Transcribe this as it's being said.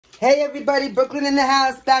Hey everybody, Brooklyn in the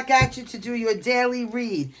house, back at you to do your daily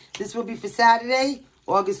read. This will be for Saturday,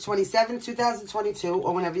 August 27, 2022,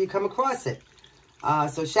 or whenever you come across it.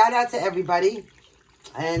 So shout out to everybody.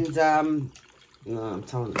 And, I'm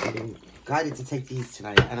telling you, I've been guided to take these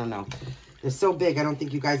tonight. I don't know. They're so big, I don't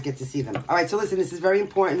think you guys get to see them. All right, so listen, this is very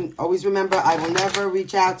important. Always remember, I will never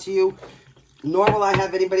reach out to you, nor will I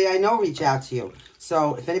have anybody I know reach out to you.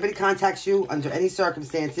 So if anybody contacts you under any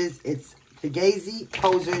circumstances, it's fugazi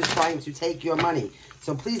posers trying to take your money.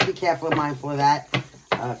 So please be careful and mindful of that.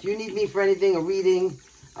 If you need me for anything, a reading,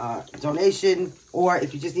 donation, or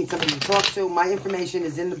if you just need somebody to talk to, my information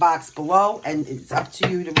is in the box below, and it's up to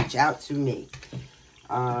you to reach out to me.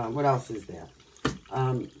 What else is there?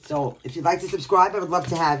 So if you'd like to subscribe, I would love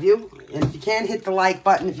to have you. And if you can, hit the like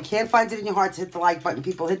button. If you can't find it in your heart to hit the like button,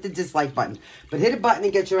 people, hit the dislike button. But hit a button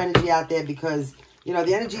and get your energy out there, because, you know,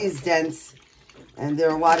 the energy is dense. And there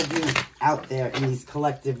are a lot of you out there in these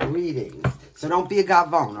collective readings. So don't be a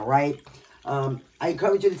gavone, all right? I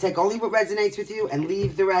encourage you to take only what resonates with you and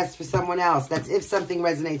leave the rest for someone else. That's if something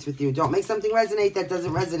resonates with you. Don't make something resonate that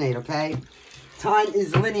doesn't resonate, okay? Time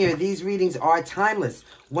is linear. These readings are timeless.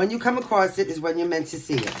 When you come across it is when you're meant to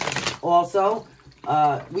see it. Also,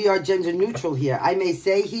 we are gender neutral here. I may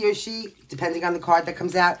say he or she, depending on the card that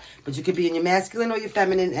comes out, but you could be in your masculine or your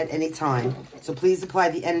feminine at any time. So please apply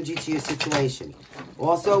the energy to your situation.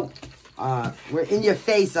 Also, we're in your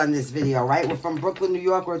face on this video, right? We're from Brooklyn, New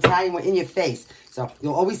York. We're Italian. We're in your face. So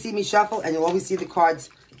you'll always see me shuffle, and you'll always see the cards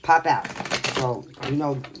pop out. So you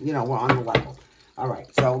know, we're on the level. All right.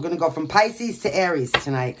 So we're gonna go from Pisces to Aries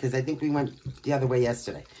tonight, because I think we went the other way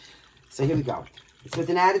yesterday. So here we go. It's with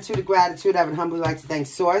an attitude of gratitude. I would humbly like to thank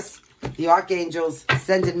Source, the Archangels,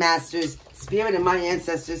 Ascended Masters, Spirit, and my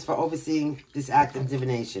ancestors for overseeing this act of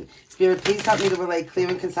divination. Spirit, please help me to relay clear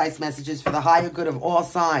and concise messages for the higher good of all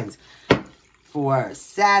signs for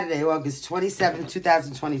Saturday, August 27,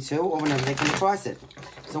 2022, or whenever they come across it.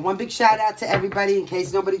 So one big shout out to everybody. In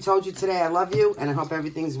case nobody told you today, I love you, and I hope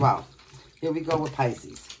everything's well. Here we go with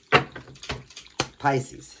Pisces.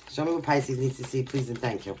 Pisces. Show me what Pisces needs to see, please, and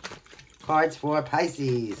thank you. Cards for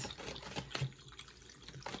Pisces.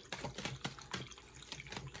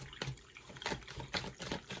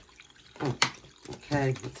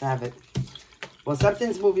 Okay, let's have it. Well,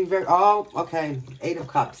 something's moving very... Oh, okay. 8 of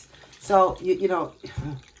Cups. So, you know...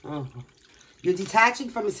 You're detaching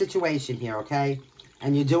from a situation here, okay?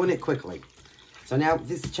 And you're doing it quickly. So now,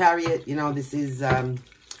 this Chariot, you know, this is...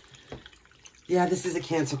 Yeah, this is a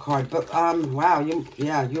Cancer card. But, wow,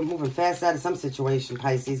 you're moving fast out of some situation,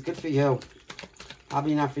 Pisces. Good for you.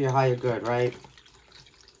 Probably not for your higher good, right?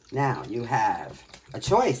 Now, you have a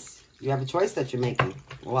choice. You have a choice that you're making.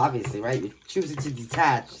 Well, obviously, right? You're choosing to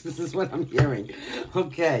detach. This is what I'm hearing.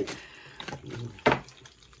 Okay.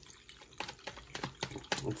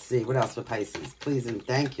 Let's see. What else for Pisces? Please and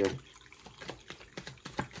thank you.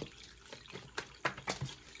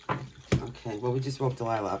 Okay, well, we just woke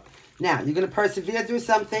Delilah up. Now, you're going to persevere through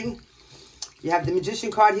something. You have the Magician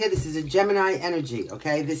card here. This is a Gemini energy,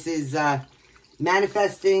 okay? This is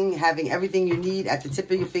manifesting, having everything you need at the tip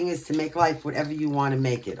of your fingers to make life whatever you want to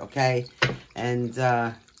make it, okay? And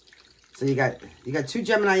so you got 2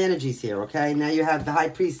 Gemini energies here, okay? Now you have the High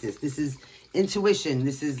Priestess. This is intuition.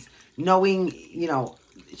 This is knowing, you know,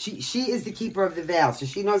 she is the keeper of the veil, so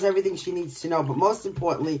she knows everything she needs to know. But most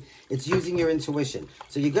importantly, it's using your intuition.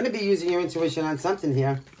 So you're going to be using your intuition on something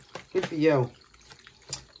here. Good for you.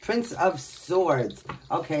 Prince of Swords.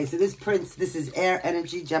 Okay, so this Prince, this is air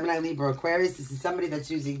energy, Gemini, Libra, Aquarius. This is somebody that's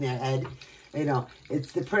using their head. You know,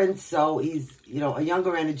 it's the Prince, so he's, you know, a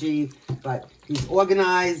younger energy, but he's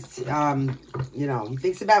organized. You know, he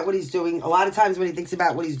thinks about what he's doing. A lot of times when he thinks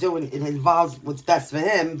about what he's doing, it involves what's best for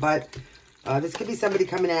him, but this could be somebody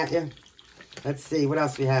coming at you. Let's see, what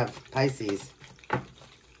else we have? Pisces.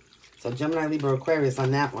 So Gemini, Libra, Aquarius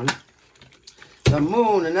on that one. The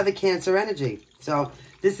Moon, another Cancer energy. So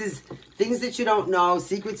this is things that you don't know,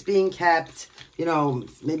 secrets being kept, you know,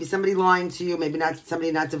 maybe somebody lying to you, maybe not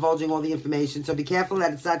somebody not divulging all the information. So be careful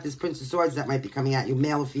that it's not this Prince of Swords that might be coming at you,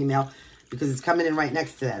 male or female, because it's coming in right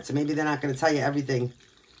next to that. So maybe they're not going to tell you everything,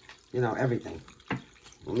 you know, everything.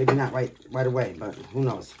 Well, maybe not right away, but who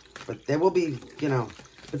knows. But there will be, you know,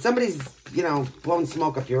 but somebody's, you know, blowing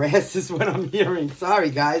smoke up your ass is what I'm hearing. Sorry,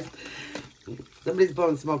 guys. Somebody's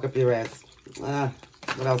blowing smoke up your ass.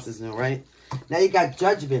 What else is new, right? Now you got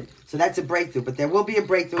Judgment. So that's a breakthrough. But there will be a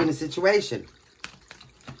breakthrough in a situation.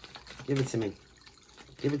 Give it to me.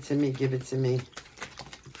 Give it to me. Give it to me.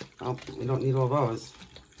 Oh, we don't need all those.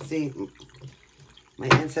 See, my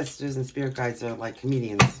ancestors and spirit guides are like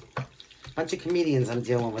comedians. Bunch of comedians I'm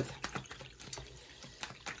dealing with.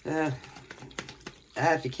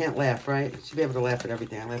 If you can't laugh, right? You should be able to laugh at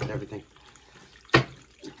everything. I laugh at everything.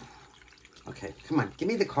 Okay, come on. Give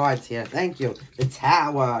me the cards here. Thank you. The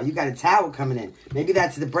Tower. You got a Tower coming in. Maybe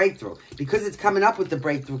that's the breakthrough. Because it's coming up with the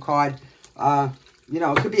breakthrough card, you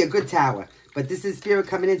know, it could be a good Tower. But this is Spirit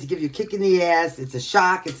coming in to give you a kick in the ass. It's a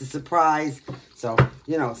shock. It's a surprise. So,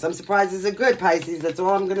 you know, some surprises are good, Pisces. That's all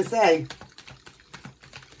I'm going to say.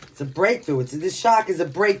 It's a breakthrough. This shock is a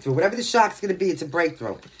breakthrough. Whatever the shock's going to be, it's a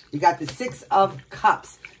breakthrough. You got the Six of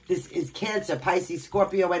Cups. This is Cancer, Pisces,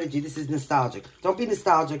 Scorpio energy. This is nostalgic. Don't be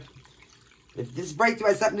nostalgic. If this breakthrough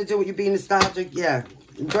has something to do with you being nostalgic, yeah.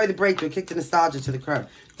 Enjoy the breakthrough. Kick the nostalgia to the curb.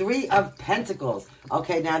 Three of Pentacles.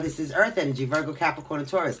 Okay, now this is Earth energy, Virgo, Capricorn, and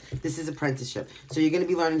Taurus. This is apprenticeship. So you're going to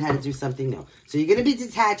be learning how to do something new. So you're going to be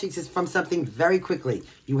detaching from something very quickly.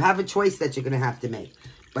 You have a choice that you're going to have to make.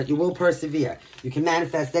 But you will persevere. You can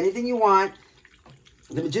manifest anything you want.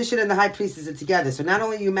 The Magician and the High Priestess are together. So not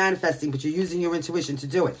only are you manifesting, but you're using your intuition to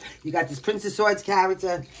do it. You got this Prince of Swords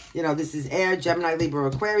character. You know, this is Air, Gemini, Libra,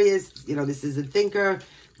 Aquarius. You know, this is a thinker.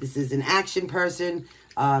 This is an action person.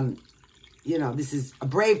 You know, this is a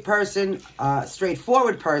brave person,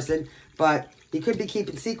 straightforward person. But he could be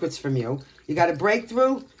keeping secrets from you. You got a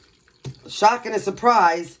breakthrough, a shock and a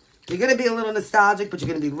surprise. You're going to be a little nostalgic, but you're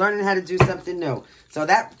going to be learning how to do something new. So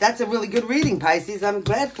that's a really good reading, Pisces. I'm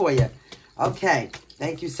glad for you. Okay.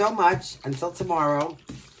 Thank you so much. Until tomorrow.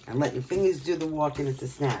 And let your fingers do the walking. It's a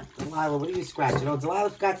snap. Delilah, what are you scratching? Oh, Delilah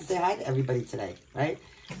forgot to say hi to everybody today, right?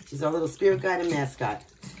 She's our little spirit guide and mascot.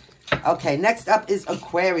 Okay, next up is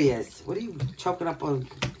Aquarius. What are you choking up on?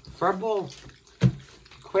 Furball?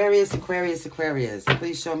 Aquarius, Aquarius, Aquarius.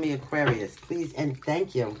 Please show me Aquarius. Please and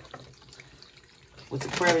thank you. What's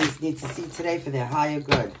Aquarius need to see today for their higher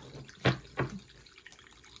good?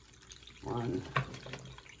 1,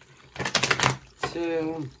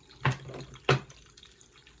 2,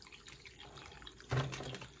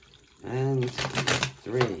 and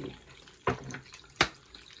 3.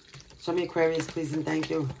 Show me Aquarius, please, and thank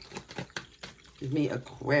you. Give me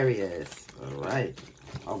Aquarius. All right.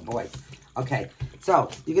 Oh, boy. Okay. So,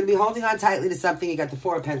 you're going to be holding on tightly to something. You got the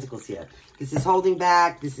Four of Pentacles here. This is holding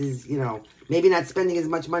back. This is, you know, maybe not spending as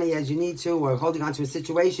much money as you need to, or holding on to a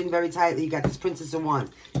situation very tightly. You got this Princess of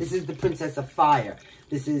Wands. This is the Princess of Fire.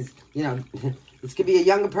 This is, you know, this could be a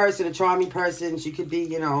younger person, a charming person. She could be,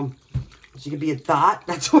 you know, she could be a thought.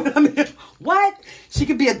 That's what I'm hearing. What? She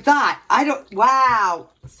could be a thought. I don't, wow.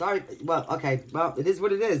 Sorry. Well, okay. Well, it is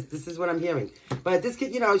what it is. This is what I'm hearing. But this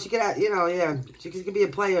could, you know, she could, you know, yeah. She could be a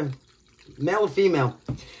player, male or female.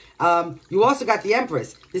 You also got the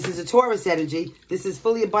Empress. This is a Taurus energy. This is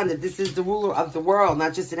fully abundant. This is the ruler of the world,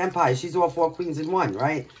 not just an empire. She's all 4 queens in one,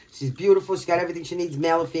 right? She's beautiful. She's got everything she needs,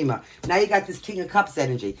 male or female. Now you got this King of Cups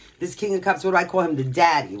energy. This King of Cups, what do I call him? The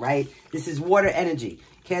daddy, right? This is water energy.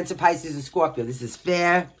 Cancer, Pisces, and Scorpio. This is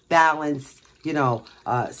fair, balanced, you know,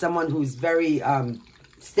 someone who's very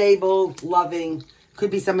stable, loving.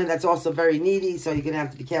 Could be someone that's also very needy, so you're going to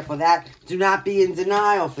have to be careful of that. Do not be in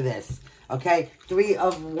denial for this. Okay, 3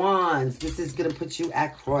 of Wands. This is going to put you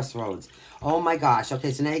at crossroads. Oh, my gosh.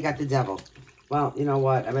 Okay, so now you got the Devil. Well, you know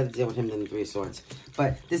what? I'd rather deal with him than the 3 of Swords.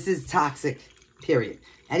 But this is toxic, period.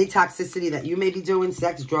 Any toxicity that you may be doing,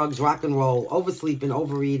 sex, drugs, rock and roll, oversleeping,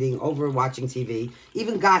 overeating, overwatching TV,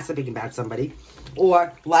 even gossiping about somebody.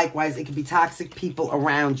 Or, likewise, it could be toxic people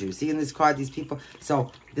around you. See in this card, these people?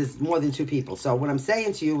 So, there's more than 2 people. So, what I'm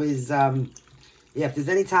saying to you is... yeah, if there's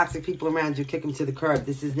any toxic people around you, kick them to the curb.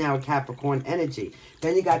 This is now a Capricorn energy.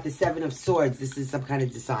 Then you got the 7 of Swords. This is some kind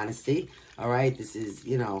of dishonesty. All right? This is,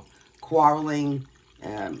 you know, quarreling.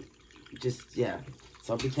 Just, yeah.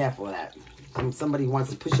 So be careful of that. Somebody wants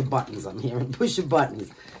to push your buttons. I'm hearing push your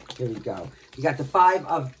buttons. Here we go. You got the 5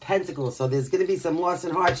 of Pentacles. So there's going to be some loss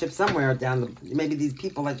and hardship somewhere down the... Maybe these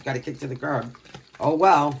people that you got to kick to the curb. Oh,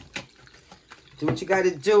 well. Do what you got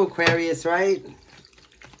to do, Aquarius, right?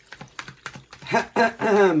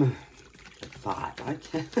 Thought. I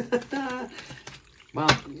can't. Well,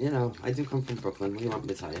 you know, I do come from Brooklyn. What do you want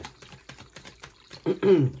me to tell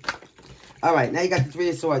you? All right, now you got the 3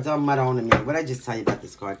 of Swords. Oh, mud on me. What did I just tell you about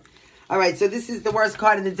this card? All right, so this is the worst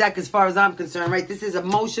card in the deck as far as I'm concerned, right? This is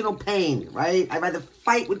emotional pain, right? I'd rather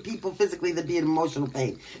fight with people physically than be in emotional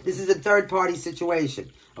pain. This is a third-party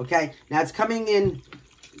situation, okay? Now, it's coming in,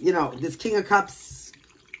 you know, this King of Cups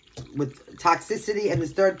with toxicity and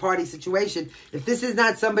this third-party situation. If this is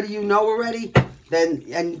not somebody you know already, then,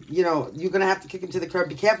 and, you know, you're going to have to kick them to the curb.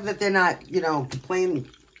 Be careful that they're not, you know, playing,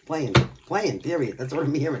 period. That's what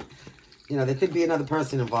I'm hearing. You know, there could be another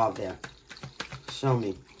person involved there. Show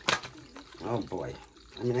me. Oh, boy.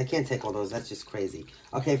 I mean, I can't take all those. That's just crazy.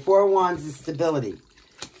 Okay, 4 of Wands is stability.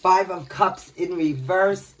 Five of Cups in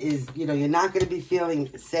reverse is, you know, you're not going to be feeling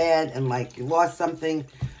sad and like you lost something.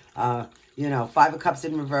 You know, Five of Cups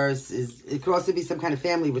in reverse is, it could also be some kind of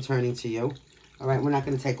family returning to you. All right, we're not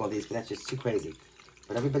going to take all these, but that's just too crazy.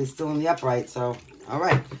 But everybody's still in the upright, so, all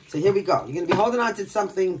right. So here we go. You're going to be holding on to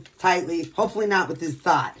something tightly, hopefully not with this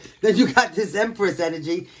thought. Then you got this Empress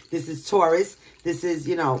energy. This is Taurus. This is,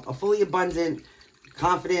 you know, a fully abundant,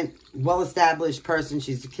 confident, well-established person.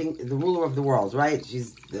 She's the king, the ruler of the world, right?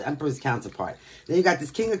 She's the Emperor's counterpart. Then you got this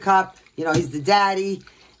King of Cups. You know, he's the daddy.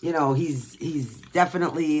 You know, he's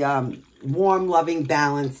definitely warm, loving,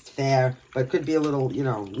 balanced, fair, but could be a little, you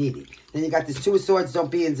know, needy. Then you got this Two of Swords. Don't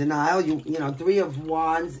be in denial. You know, Three of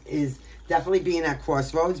Wands is definitely being at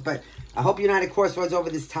crossroads, but I hope you're not at crossroads over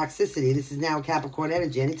this toxicity. This is now Capricorn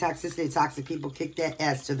energy. Any toxicity, toxic people kick their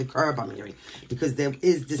ass to the curb, I'm hearing, because there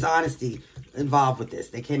is dishonesty involved with this.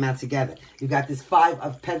 They came out together. You got this Five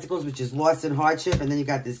of Pentacles, which is loss and hardship, and then you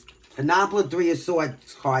got this phenomenal Three of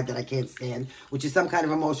Swords card that I can't stand, which is some kind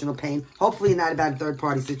of emotional pain. Hopefully not about a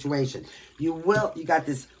third-party situation. You got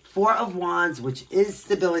this Four of Wands, which is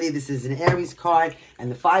stability. This is an Aries card.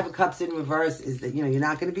 And the Five of Cups in reverse is that, you know, you're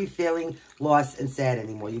not going to be feeling lost and sad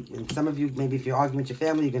anymore. And some of you, maybe if you're arguing with your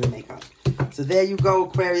family, you're going to make up. So there you go,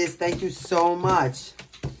 Aquarius. Thank you so much.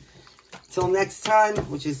 Till next time,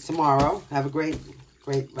 which is tomorrow. Have a great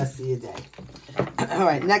rest of your day. All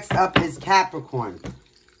right, next up is Capricorn.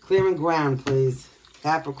 Clearing ground, please.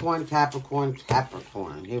 Capricorn, Capricorn,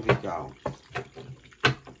 Capricorn. Here we go.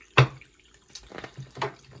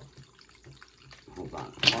 Hold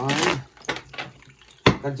on. One.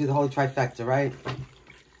 Gotta do the whole trifecta, right?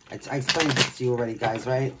 I explained this to you already, guys,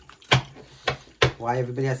 right? Why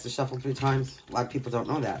everybody has to shuffle 3 times? A lot of people don't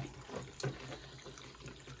know that.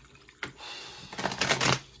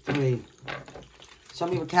 3. Show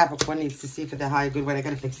me what Capricorn needs to see for the higher good. Wait, I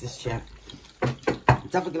gotta fix this chair. I'm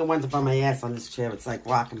definitely gonna wind up on my ass on this chair. It's like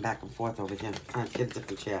rocking back and forth over here. I'm trying to get a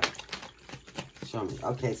different chair. Show me.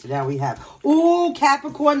 Okay, so now we have, ooh,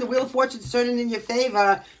 Capricorn, the Wheel of Fortune's turning in your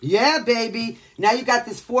favor. Yeah, baby. Now you got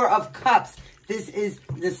this Four of Cups. This is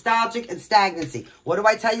nostalgic and stagnancy. What do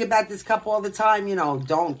I tell you about this cup all the time? You know,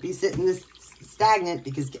 don't be sitting this stagnant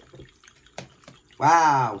because,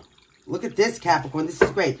 wow. Look at this, Capricorn. This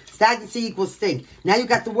is great. Stagnancy equals stink. Now you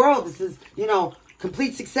got the World. This is, you know,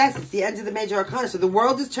 complete success. It's the end of the major arcana. So the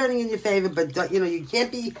World is turning in your favor, but, you know, you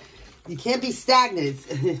can't be stagnant.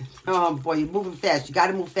 Oh, boy, you're moving fast. You got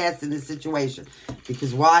to move fast in this situation.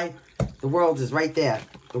 Because why? The World is right there.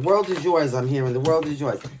 The world is yours, I'm hearing. The world is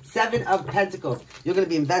yours. 7 of Pentacles. You're going to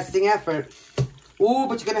be investing effort. Ooh,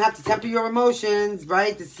 but you're going to have to temper your emotions,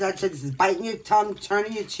 right? This is biting your tongue,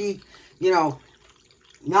 turning your cheek, you know,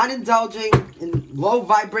 not indulging in low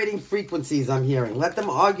vibrating frequencies, I'm hearing. Let them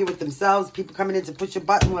argue with themselves. People coming in to push a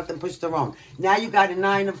button, let them push their own. Now you got a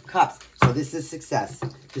 9 of Cups. So this is success.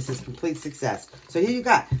 This is complete success. So here you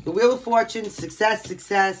got the Wheel of Fortune, success,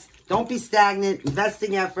 success. Don't be stagnant,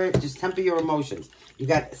 investing effort, just temper your emotions. You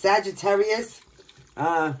got Sagittarius.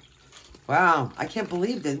 Wow, I can't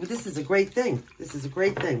believe this. But this is a great thing. This is a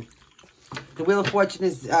great thing. The Wheel of Fortune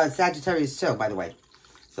is Sagittarius too, by the way.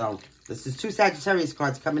 So this is 2 Sagittarius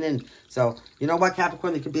cards coming in. So you know what,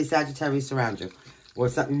 Capricorn? There could be a Sagittarius around you. Or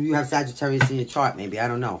something, you have Sagittarius in your chart, maybe. I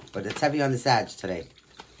don't know. But it's heavy on the Sag today.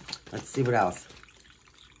 Let's see what else.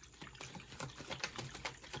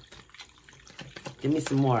 Give me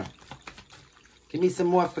some more. Give me some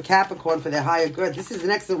more for Capricorn for their higher good. This is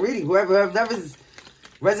an excellent reading. Whoever's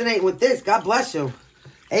resonating with this, God bless you.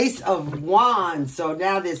 Ace of Wands. So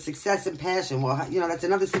now there's success and passion. Well, you know, that's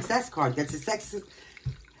another success card. That's a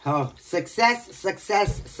success,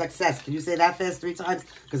 success, success. Can you say that fast 3 times?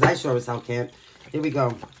 Because I sure as hell can't. Here we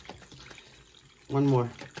go. One more.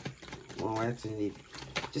 Oh, that's what I need.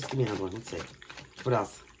 Just give me another one. Let's see. What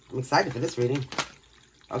else? I'm excited for this reading.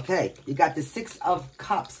 Okay, you got the 6 of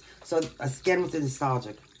Cups. So, again with the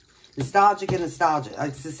nostalgic. Nostalgic and nostalgia.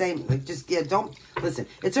 It's the same. Like, just, yeah, don't, listen.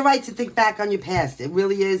 It's all right to think back on your past. It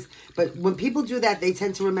really is. But when people do that, they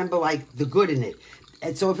tend to remember, like, the good in it.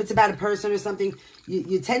 And so if it's about a person or something,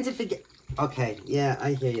 you tend to forget. Okay, yeah,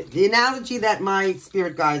 I hear you. The analogy that my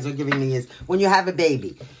spirit guides are giving me is when you have a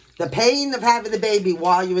baby. The pain of having the baby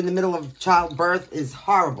while you're in the middle of childbirth is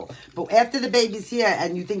horrible. But after the baby's here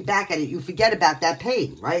and you think back at it, you forget about that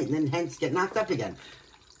pain, right? And then hence get knocked up again.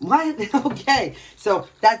 What? Okay. So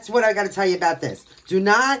that's what I got to tell you about this. Do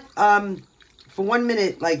not, for 1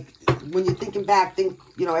 minute, like when you're thinking back, think,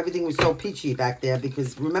 you know, everything was so peachy back there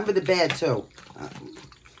because remember the bad too.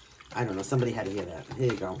 I don't know. Somebody had to hear that.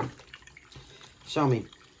 Here you go. Show me.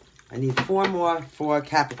 I need 4 more for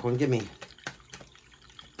Capricorn. Give me.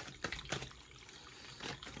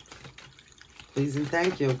 Please and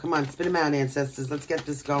thank you. Come on, spin them out, ancestors. Let's get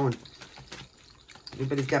this going.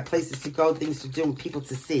 Everybody's got places to go, things to do, and people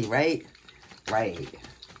to see, right? Right.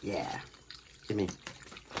 Yeah. Give me.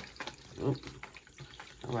 Oh.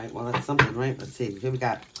 All right, well, that's something, right? Let's see. Here we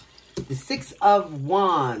got the Six of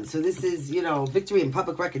Wands. So this is, you know, victory and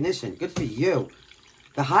public recognition. Good for you.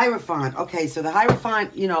 The Hierophant. Okay, so the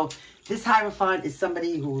Hierophant, you know, this Hierophant is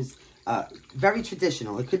somebody who's very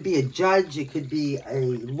traditional. It could be a judge. It could be a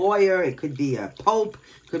lawyer. It could be a pope.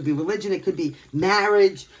 It could be religion. It could be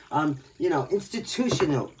marriage. You know,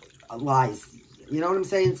 institutionalized. You know what I'm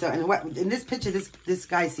saying? So, and in this picture, this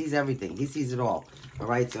guy sees everything. He sees it all. All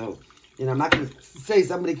right? So, you know, I'm not going to say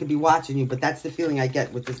somebody could be watching you, but that's the feeling I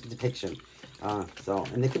get with this depiction. So,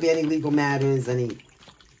 and there could be any legal matters, any,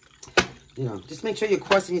 you know, just make sure you're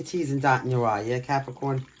crossing your T's and dotting your I. Yeah,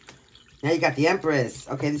 Capricorn? Now you got the Empress.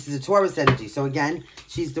 Okay, this is a Taurus energy. So again,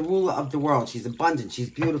 she's the ruler of the world. She's abundant.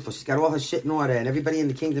 She's beautiful. She's got all her shit in order. And everybody in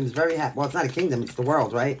the kingdom is very happy. Well, it's not a kingdom. It's the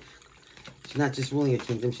world, right? She's not just ruling a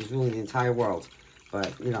kingdom. She's ruling the entire world.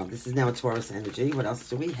 But, you know, this is now a Taurus energy. What else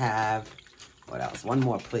do we have? What else? One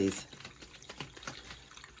more, please.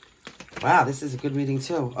 Wow, this is a good reading,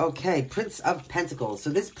 too. Okay, Prince of Pentacles.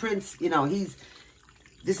 So this prince, you know, this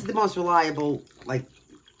is the most reliable, like,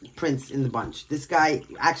 prince in the bunch. This guy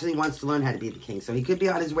actually wants to learn how to be the king. So he could be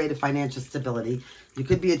on his way to financial stability. You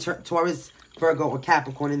could be a Taurus, Virgo, or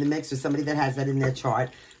Capricorn in the mix, or somebody that has that in their chart.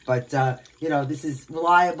 But, you know, this is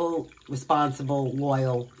reliable, responsible,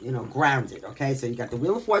 loyal, you know, grounded, okay? So you got the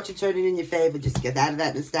Wheel of Fortune turning in your favor. Just get out of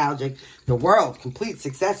that nostalgic. The world, complete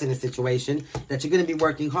success in a situation that you're going to be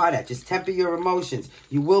working hard at. Just temper your emotions.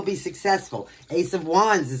 You will be successful. Ace of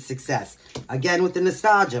Wands is success. Again, with the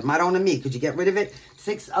nostalgia. Madonna me. Could you get rid of it?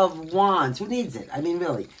 Six of Wands. Who needs it? I mean,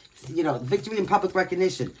 really. You know, victory and public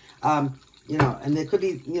recognition. You know, and there could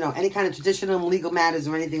be, you know, any kind of traditional and legal matters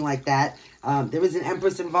or anything like that. There is an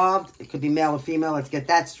Empress involved. It could be male or female. Let's get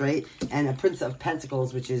that straight. And a Prince of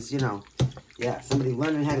Pentacles, which is, you know, yeah, somebody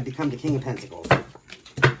learning how to become the King of Pentacles.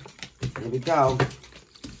 There we go.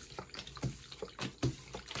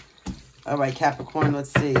 All right, Capricorn,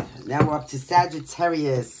 let's see. Now we're up to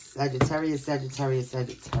Sagittarius. Sagittarius.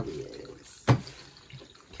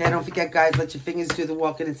 Okay, don't forget, guys, let your fingers do the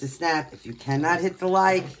walking. It's a snap. If you cannot hit the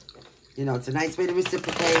like, you know, it's a nice way to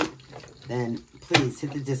reciprocate, then please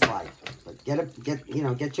hit the dislike. But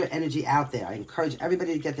get your energy out there. I encourage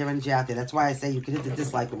everybody to get their energy out there. That's why I say you can hit the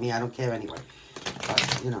dislike with me. I don't care anyway.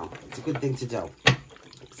 But, you know, it's a good thing to do.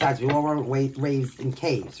 Besides, we all weren't raised in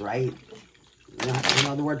caves, right? You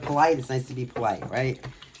know the word polite? It's nice to be polite, right?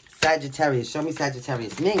 Sagittarius. Show me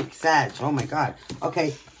Sagittarius. Mink, Sag. Oh, my God. Okay,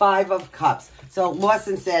 Five of Cups. So, loss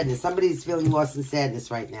and sadness. Somebody's feeling loss and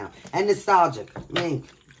sadness right now. And nostalgic. Mink.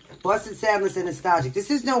 Loss and sadness and nostalgic.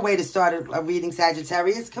 This is no way to start a reading,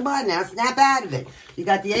 Sagittarius. Come on now. Snap out of it. You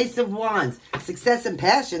got the Ace of Wands. Success and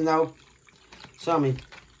passion, though. Show me.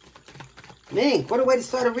 Mink, what a way to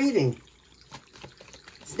start a reading.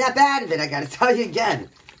 Snap out of it, I got to tell you again.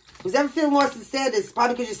 Who's ever feeling lost and sadness,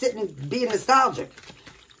 probably because you're sitting and being nostalgic.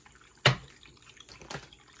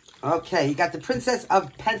 Okay, you got the Princess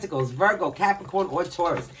of Pentacles, Virgo, Capricorn, or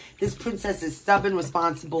Taurus. This princess is stubborn,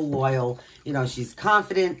 responsible, loyal. You know, she's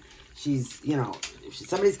confident. She's, you know, if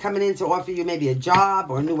somebody's coming in to offer you maybe a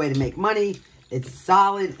job or a new way to make money, it's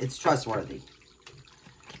solid, it's trustworthy.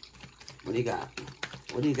 What do you got?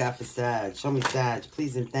 What do you got for Sag? Show me Sag,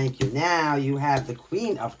 please and thank you. Now you have the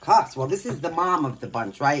Queen of Cups. Well, this is the mom of the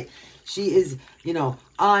bunch, right? She is, you know,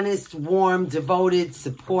 honest, warm, devoted,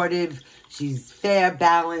 supportive. She's fair,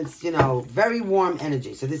 balanced, you know, very warm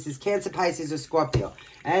energy. So this is Cancer, Pisces, or Scorpio.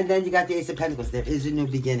 And then you got the Ace of Pentacles. There is a new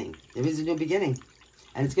beginning. There is a new beginning.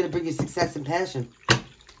 And it's going to bring you success and passion.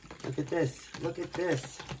 Look at this. Look at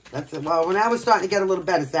this. That's it. Well, when I was starting to get a little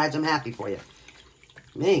better, Sag, I'm happy for you.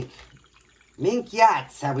 Mink. Mink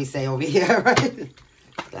yachts, how we say over here, right?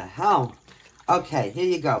 The hell? Okay, here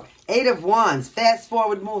you go. Eight of Wands, fast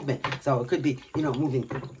forward movement. So it could be, you know, moving.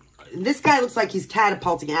 This guy looks like he's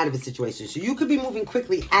catapulting out of a situation. So you could be moving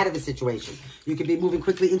quickly out of a situation. You could be moving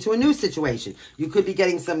quickly into a new situation. You could be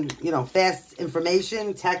getting some, you know, fast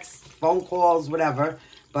information, texts, phone calls, whatever.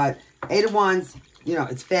 But Eight of Wands, you know,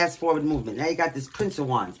 it's fast forward movement. Now you got this Prince of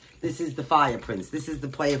Wands. This is the Fire Prince. This is the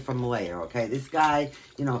player from Malaya, okay? This guy,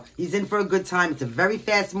 you know, he's in for a good time. It's a very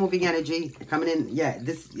fast-moving energy. Coming in,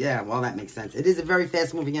 yeah, well, that makes sense. It is a very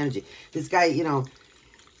fast-moving energy. This guy, you know,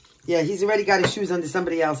 yeah, he's already got his shoes under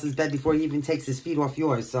somebody else's bed before he even takes his feet off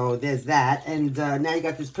yours. So there's that. And now you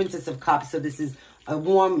got this Princess of Cups. So this is a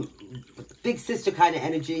warm, big sister kind of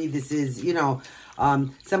energy. This is, you know,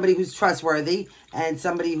 somebody who's trustworthy and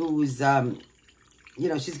somebody who's... you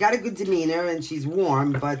know, she's got a good demeanor and she's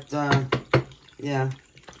warm, but, Yeah.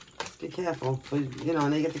 Just be careful. But, you know,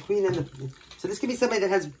 and they get the Queen and the... So this could be somebody that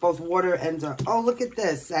has both water and... oh, look at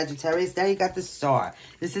this, Sagittarius. Now you got the Star.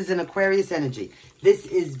 This is an Aquarius energy. This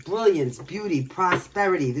is brilliance, beauty,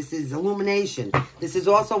 prosperity. This is illumination. This is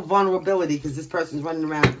also vulnerability because this person's running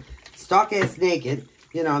around stark-ass naked.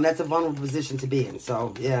 You know, and that's a vulnerable position to be in.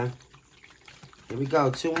 So, yeah. Here we go.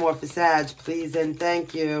 2 more for Sag. Please and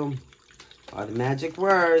thank you. Are the magic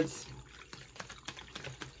words.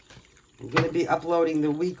 I'm going to be uploading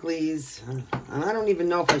the weeklies. And I don't even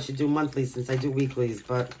know if I should do monthlies since I do weeklies.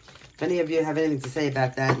 But if any of you have anything to say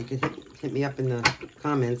about that, you can hit me up in the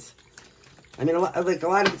comments. I mean, a lot of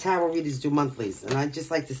the tarot readers do monthlies. And I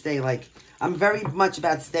just like to stay like... I'm very much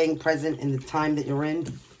about staying present in the time that you're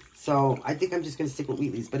in. So I think I'm just going to stick with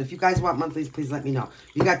weeklies. But if you guys want monthlies, please let me know.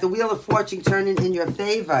 You got the Wheel of Fortune turning in your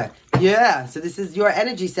favor. Yeah. So this is your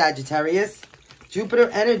energy, Sagittarius.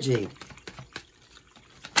 Jupiter energy.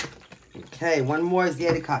 Okay. One more is the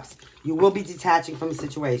Eight of Cups. You will be detaching from a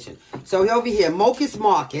situation. So over here, Mocus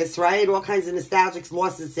Marcus, right? All kinds of nostalgics,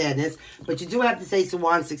 loss and sadness. But you do have the Ace of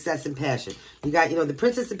Wands, success and passion. You got, you know, the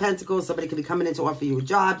Princess of Pentacles. Somebody could be coming in to offer you a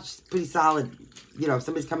job. It's pretty solid. You know, if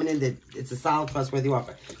somebody's coming in, that it's a solid, trustworthy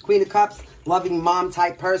offer. Queen of Cups, loving mom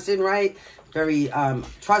type person, right? Very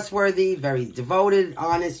trustworthy, very devoted,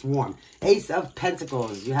 honest, warm. Ace of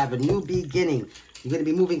Pentacles, you have a new beginning. You're going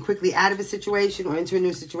to be moving quickly out of a situation or into a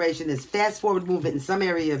new situation. There's fast forward movement in some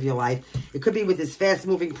area of your life. It could be with this fast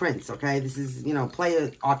moving prince, okay? This is, you know,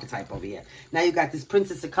 player archetype over here. Now you got this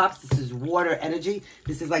Princess of Cups. This is water energy.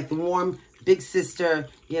 This is like the warm, big sister,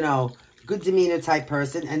 you know, good demeanor type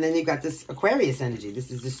person. And then you got this Aquarius energy.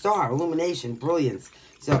 This is the Star, illumination, brilliance.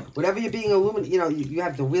 So whatever you're being illuminated, you know, you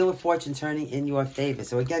have the Wheel of Fortune turning in your favor.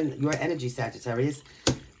 So again, your energy, Sagittarius,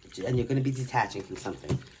 and you're going to be detaching from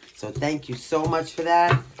something. So thank you so much for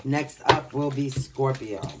that. Next up will be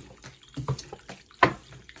Scorpio.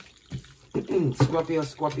 Scorpio,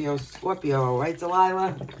 Scorpio, Scorpio. Right,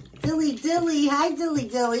 Delilah? Dilly, Dilly. Hi, Dilly,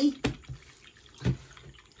 Dilly.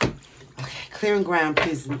 Okay, clearing ground,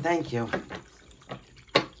 please, and thank you.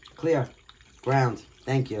 Clear ground.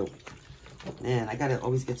 Thank you. Man, I gotta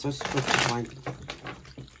always get so strict to find...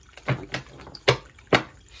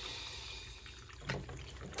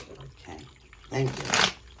 Okay, thank you.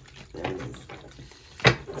 There it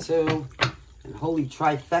is. 2. And holy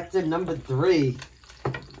trifecta number 3.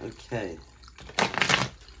 Okay.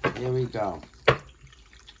 Here we go.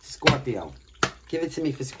 Scorpio. Give it to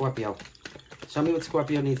me for Scorpio. Show me what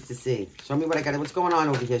Scorpio needs to see. Show me what I got. What's going on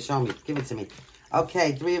over here? Show me. Give it to me.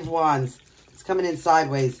 Okay, 3 of Wands. It's coming in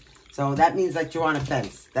sideways. So that means like you're on a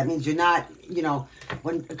fence. That means you're not, you know,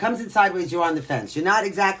 when it comes in sideways, you're on the fence. You're not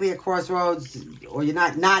exactly at crossroads, or you're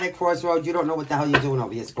not at crossroads. You don't know what the hell you're doing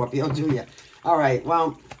over here, Scorpio, do you? All right,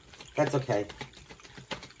 well, that's okay.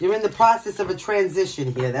 You're in the process of a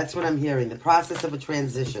transition here. That's what I'm hearing, the process of a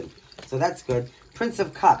transition. So that's good. Prince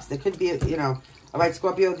of Cups. There could be, you know, all right,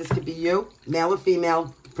 Scorpio, this could be you, male or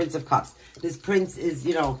female, Prince of Cups. This prince is,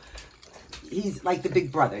 you know, he's like the big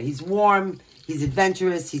brother. He's warm. He's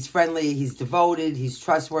adventurous, he's friendly, he's devoted, he's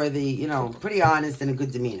trustworthy, you know, pretty honest and a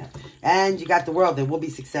good demeanor. And you got the World. There will be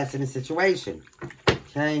success in a situation.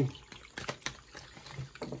 Okay?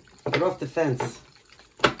 Get off the fence.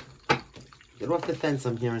 Get off the fence,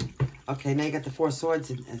 I'm hearing. Okay, now you got the 4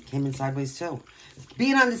 swords. It came in sideways too.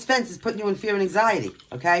 Being on this fence is putting you in fear and anxiety,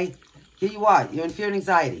 okay? Here you are. You're in fear and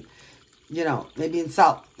anxiety. You know, maybe in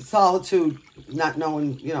solitude, not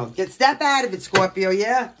knowing, you know. Step out of it, Scorpio,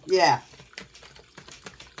 yeah? Yeah.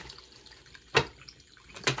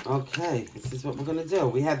 Okay, this is what we're going to do.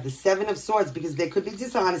 We have the 7 of Swords because there could be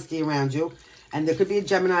dishonesty around you. And there could be a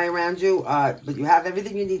Gemini around you. But you have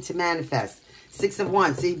everything you need to manifest. 6 of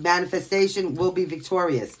Wands. See, manifestation will be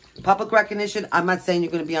victorious. Public recognition, I'm not saying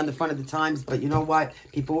you're going to be on the front of the times. But you know what?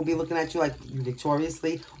 People will be looking at you like you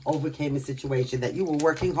victoriously overcame a situation that you were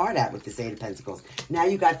working hard at with this 8 of Pentacles. Now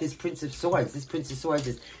you got this Prince of Swords. This Prince of Swords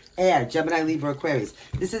is Air, Gemini, Libra, Aquarius.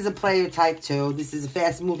 This is a player type too. This is a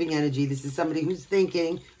fast-moving energy. This is somebody who's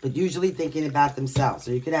thinking, but usually thinking about themselves.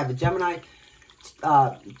 So you could have a Gemini,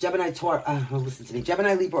 listen to me,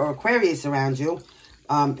 Gemini, Libra, or Aquarius around you.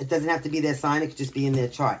 It doesn't have to be their sign. It could just be in their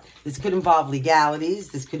chart. This could involve legalities.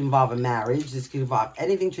 This could involve a marriage. This could involve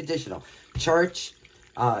anything traditional. Church,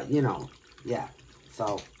 you know, yeah.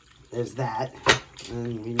 So there's that.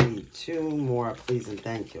 And we need 2 more, please and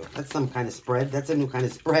thank you. That's some kind of spread. That's a new kind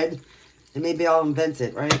of spread. And maybe I'll invent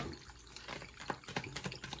it, right?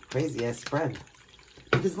 Crazy ass spread.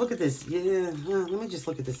 Because look at this. Yeah, let me just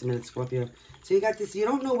look at this a minute, Scorpio. So you got this. You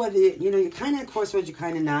don't know whether, you know, you're kind of at crossroads, you're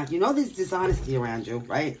kind of not. You know there's dishonesty around you,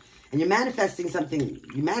 right? And you're manifesting something.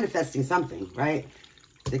 You're manifesting something, right?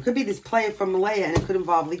 There could be this player from Malaya, and it could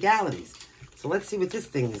involve legalities. So let's see what this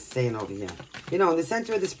thing is saying over here. You know, in the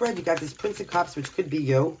center of the spread, you got this Prince of Cups, which could be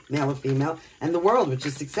you, male or female, and the World, which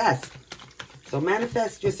is success. So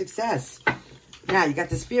manifest your success. Now, you got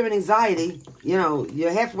this fear and anxiety. You know,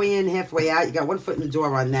 you're halfway in, halfway out. You got one foot in the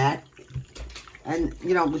door on that. And,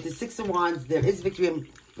 you know, with the Six of Wands, there is victory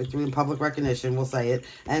in public recognition, we'll say it.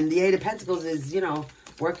 And the Eight of Pentacles is, you know,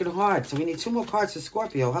 working hard. So we need 2 more cards for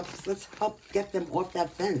Scorpio. Let's help get them off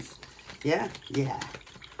that fence. Yeah? Yeah.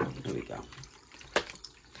 There we go.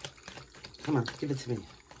 Come on, give it to me.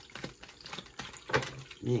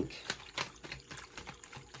 Ink.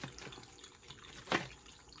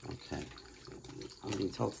 Okay. I'm being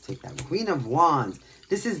told to take that. Queen of Wands.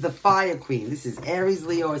 This is the Fire Queen. This is Aries,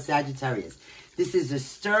 Leo, or Sagittarius. This is a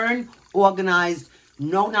stern, organized,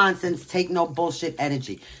 no-nonsense, take no bullshit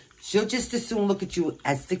energy. She'll just as soon look at you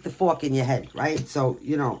as stick the fork in your head, right? So,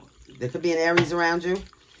 you know, there could be an Aries around you.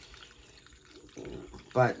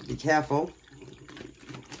 But be careful.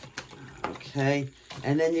 Okay.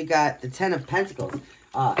 And then you got the Ten of Pentacles.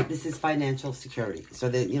 This is financial security. So,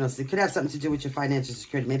 that, you know, so it could have something to do with your financial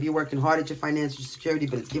security. Maybe you're working hard at your financial security,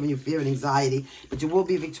 but it's giving you fear and anxiety. But you will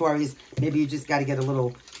be victorious. Maybe you just got to get a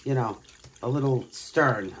little, you know, a little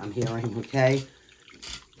stern, I'm hearing, okay?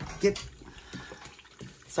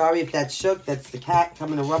 Sorry if that shook. That's the cat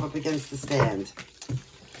coming to rub up against the stand.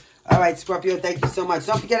 All right, Scorpio, thank you so much.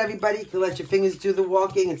 Don't forget, everybody, to let your fingers do the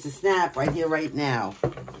walking. It's a snap right here, right now.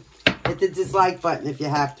 Hit the dislike button if you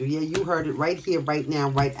have to. Yeah, you heard it right here, right now,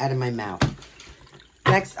 right out of my mouth.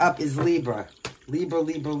 Next up is Libra. Libra,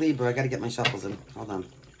 Libra, Libra. I got to get my shuffles in. Hold on.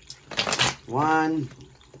 1,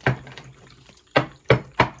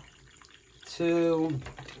 2,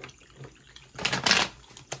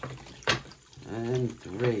 and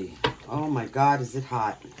 3. Oh my God, is it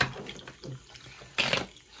hot?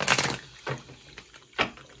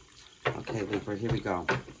 Okay, Libra, here we go.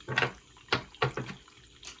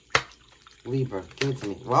 Libra, give it to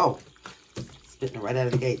me. Whoa. Spitting it right out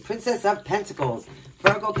of the gate. Princess of Pentacles.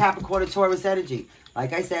 Virgo, Capricorn, Taurus energy.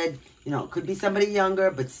 Like I said, you know, could be somebody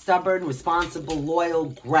younger, but stubborn, responsible, loyal,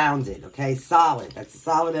 grounded. Okay, solid. That's a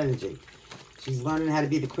solid energy. She's learning how to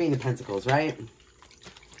be the Queen of Pentacles, right?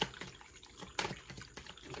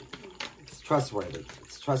 It's trustworthy.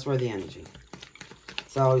 It's trustworthy energy.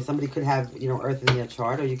 So somebody could have, you know, Earth in their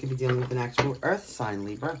chart, or you could be dealing with an actual Earth sign,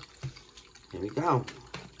 Libra. Here we go.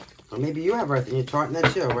 Or maybe you have Earth in your chart, and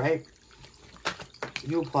that's you, right?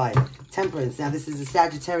 You apply it. Temperance. Now, this is a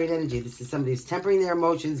Sagittarian energy. This is somebody who's tempering their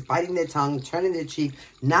emotions, biting their tongue, turning their cheek,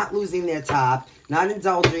 not losing their top, not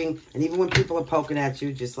indulging, and even when people are poking at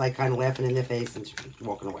you, just like kind of laughing in their face and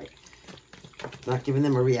walking away. Not giving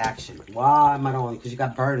them a reaction. Why am I only? Because you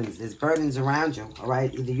got burdens. There's burdens around you, all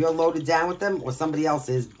right? Either you're loaded down with them or somebody else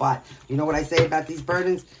is. But you know what I say about these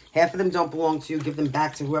burdens? Half of them don't belong to you. Give them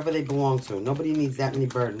back to whoever they belong to. Nobody needs that many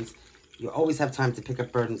burdens. You always have time to pick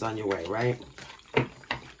up burdens on your way, right?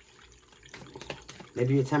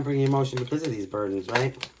 Maybe you're tempering your emotion because of these burdens,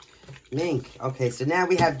 right? Mink. Okay, so now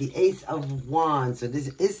we have the Ace of Wands. So this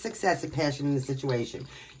is success and passion in the situation.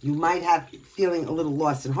 You might have feeling a little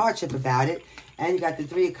loss and hardship about it. And you got the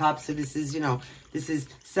Three of Cups. So this is, you know, this is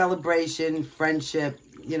celebration, friendship,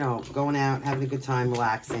 you know, going out, having a good time,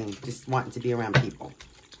 relaxing, just wanting to be around people.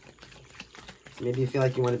 So maybe you feel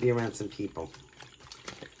like you want to be around some people.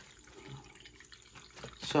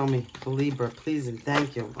 Show me for Libra, please and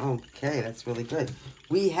thank you. Okay, that's really good.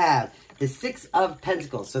 We have the Six of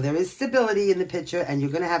Pentacles. So there is stability in the picture, and you're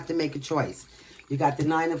going to have to make a choice. You got the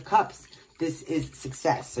Nine of Cups. This is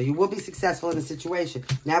success. So you will be successful in the situation.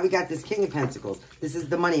 Now we got this King of Pentacles. This is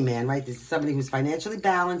the money man, right? This is somebody who's financially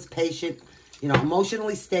balanced, patient, you know,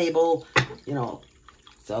 emotionally stable, you know.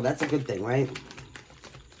 So that's a good thing, right?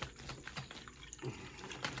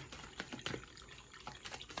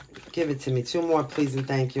 Give it to me. 2 more, please and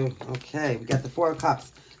thank you. Okay, we got the Four of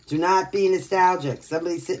Cups. Do not be nostalgic.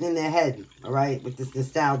 Somebody's sitting in their head, all right, with this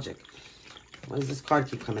nostalgic. Why does this card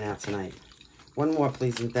keep coming out tonight? 1 more,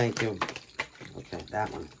 please and thank you. Okay, that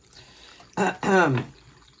one.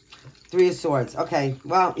 3 of Swords. Okay,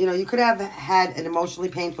 well, you know, you could have had an emotionally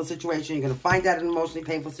painful situation. You're going to find out an emotionally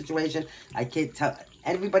painful situation. I can't tell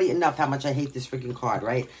everybody enough how much I hate this freaking card,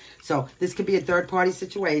 right? So this could be a third-party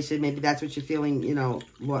situation. Maybe that's what you're feeling, you know,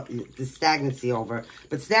 the stagnancy over.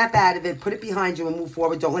 But snap out of it, put it behind you, and move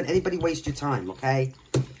forward. Don't let anybody waste your time, okay?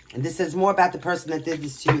 And this says more about the person that did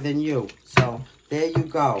this to you than you. So there you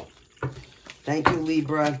go. Thank you,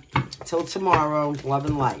 Libra. Till tomorrow, love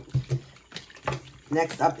and light.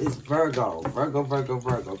 Next up is Virgo. Virgo, Virgo,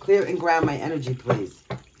 Virgo. Clear and ground my energy, please.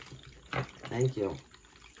 Thank you.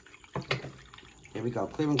 Here we go.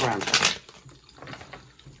 Clear and ground.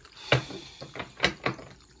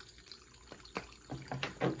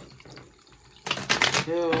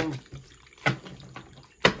 2.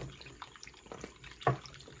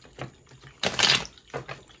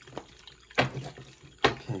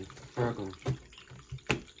 Okay, Virgo.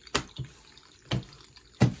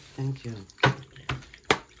 Thank you.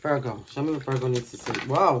 Virgo. Show me what Virgo needs to see.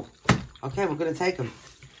 Whoa. Okay, we're going to take them.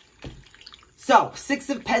 So, 6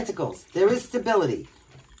 of Pentacles. There is stability.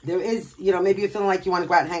 There is, you know, maybe you're feeling like you want to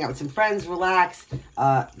go out and hang out with some friends, relax.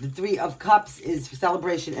 The 3 of Cups is for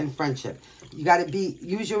celebration and friendship. You got to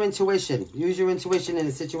use your intuition. Use your intuition in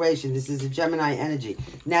a situation. This is a Gemini energy.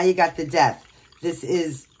 Now you got the Death. This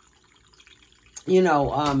is, you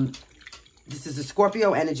know, this is a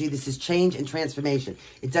Scorpio energy. This is change and transformation.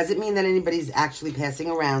 It doesn't mean that anybody's actually passing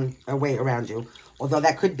away around you. Although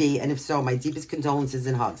that could be, and if so, my deepest condolences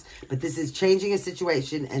and hugs. But this is changing a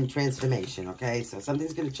situation and transformation, okay? So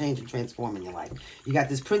something's going to change and transform in your life. You got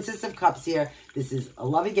this Princess of Cups here. This is a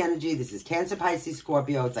loving energy. This is Cancer, Pisces,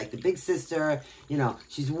 Scorpio. It's like the big sister. You know,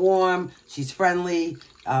 she's warm. She's friendly,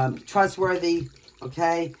 trustworthy,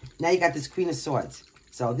 okay? Now you got this Queen of Swords.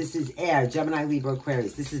 So this is air, Gemini, Libra,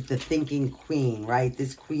 Aquarius. This is the thinking queen, right?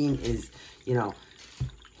 This queen is, you know,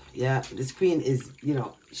 yeah, this queen is, you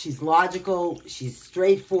know, she's logical, she's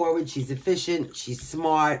straightforward, she's efficient, she's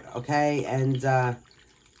smart, okay? And,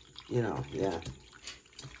 you know, yeah.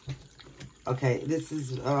 Okay, this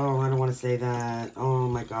is, oh, I don't want to say that. Oh,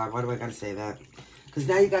 my God, why do I got to say that? Because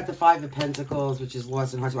now you got the 5 of Pentacles, which is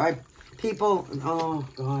lost in hearts. All right, people, oh,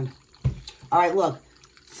 God. All right, look,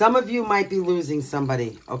 some of you might be losing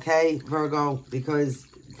somebody, okay, Virgo? Because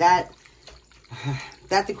that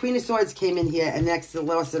the Queen of Swords came in here and next to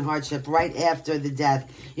loss and hardship right after the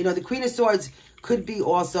Death. You know, the Queen of Swords could be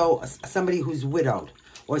also somebody who's widowed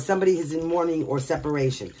or somebody who's in mourning or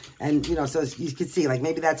separation. And, you know, so you could see, like,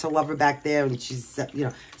 maybe that's her lover back there and she's, you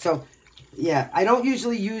know. So, yeah, I don't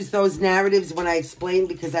usually use those narratives when I explain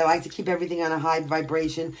because I like to keep everything on a high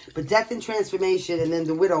vibration. But death and transformation and then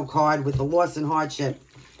the widow card with the loss and hardship,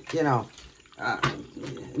 you know.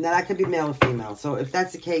 And that could be male or female. So if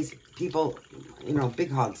that's the case, people, you know,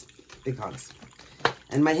 big hugs. Big hugs.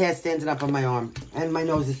 And my hair standing up on my arm. And my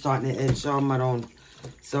nose is starting to itch on my own.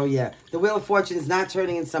 So yeah. The Wheel of Fortune is not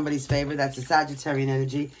turning in somebody's favor. That's a Sagittarian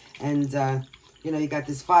energy. And, you know, you got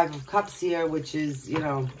this 5 of Cups here, which is, you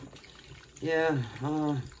know, yeah,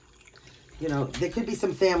 you know, there could be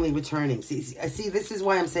some family returning. See, this is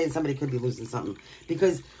why I'm saying somebody could be losing something.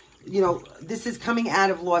 Because, you know, this is coming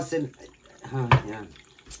out of loss and... yeah.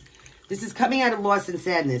 This is coming out of loss and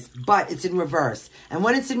sadness, but it's in reverse. And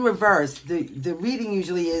when it's in reverse, the reading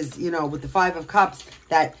usually is, you know, with the 5 of Cups,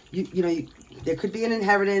 that, you know, there could be an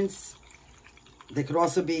inheritance. There could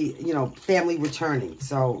also be, you know, family returning.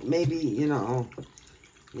 So maybe, you know,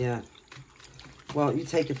 yeah. Well, you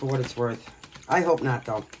take it for what it's worth. I hope not,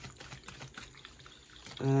 though.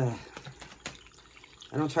 I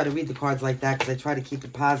don't try to read the cards like that because I try to keep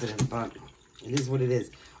it positive, but it is what it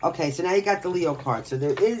is. Okay, so now you got the Leo card. So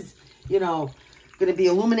there is, you know, going to be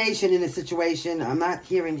illumination in a situation. I'm not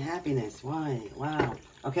hearing happiness. Why? Wow.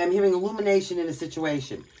 Okay, I'm hearing illumination in a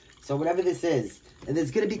situation. So whatever this is. And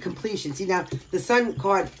there's going to be completion. See, now, the Sun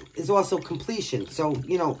card is also completion. So,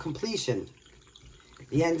 you know, completion.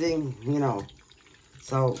 The ending, you know.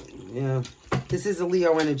 So, yeah. This is a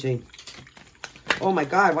Leo energy. Oh, my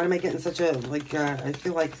God. Why am I getting such a, like, I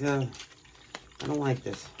feel like, I don't like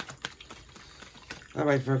this. All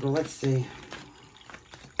right, Virgo, let's see.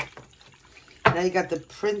 Now you got the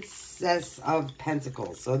Princess of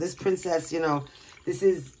Pentacles. So this princess, you know, this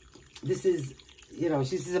is, you know,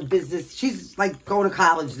 she's a business. She's like going to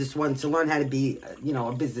college, this one, to learn how to be, you know,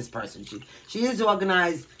 a business person. She is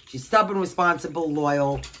organized. She's stubborn, responsible,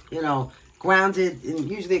 loyal, you know, grounded, and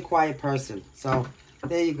usually a quiet person. So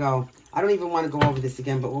there you go. I don't even want to go over this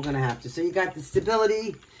again, but we're going to have to. So you got the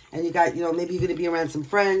stability. And you got, you know, maybe you're going to be around some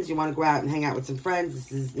friends. You want to go out and hang out with some friends.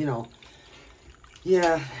 This is, you know,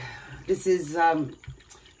 yeah, this is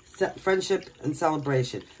friendship and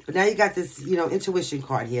celebration. But now you got this, you know, intuition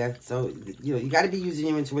card here. So, you know, you got to be using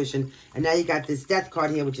your intuition. And now you got this death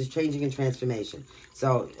card here, which is changing and transformation.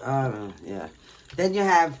 So, yeah. Then you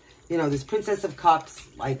have, you know, this Princess of Cups,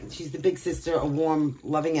 like, she's the big sister, a warm,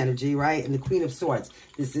 loving energy, right? And the Queen of Swords.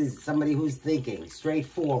 This is somebody who's thinking,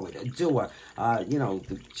 straightforward, a doer. You know,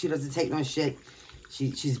 she doesn't take no shit.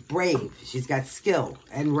 She's brave. She's got skill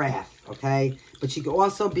and wrath, okay? But she could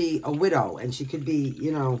also be a widow, and she could be,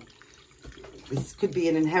 you know, this could be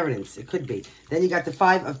an inheritance. It could be. Then you got the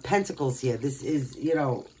 5 of Pentacles here. This is, you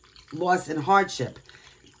know, loss and hardship.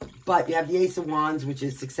 But you have the Ace of Wands, which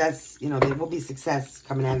is success. You know, there will be success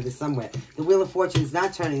coming out of this somewhere. The Wheel of Fortune is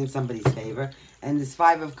not turning in somebody's favor. And this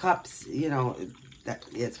 5 of Cups, you know, yeah,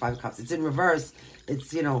 it's 5 of Cups. It's in reverse.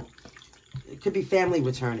 It's, you know, it could be family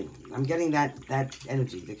returning. I'm getting that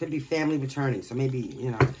energy. There could be family returning. So maybe,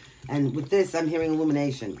 you know. And with this, I'm hearing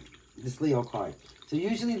illumination. This Leo card. So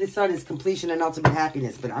usually the sun is completion and ultimate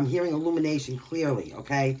happiness. But I'm hearing illumination clearly,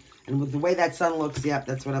 okay? And with the way that sun looks, yep,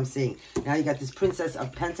 that's what I'm seeing. Now you got this Princess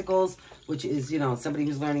of Pentacles, which is, you know, somebody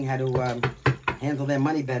who's learning how to handle their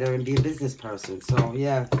money better and be a business person. So,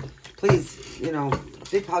 yeah, please, you know,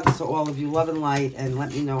 big hugs to all of you. Love and light, and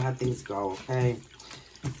let me know how things go, okay?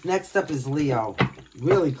 Next up is Leo.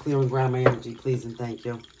 Really clear and ground my energy, please and thank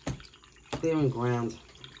you. Clear and ground.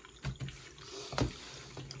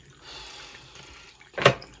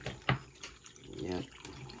 Yeah.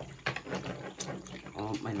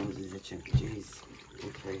 Oh, my nose is itching. Jeez.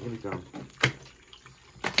 Okay, here we go.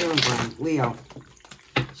 Clear and ground. Leo.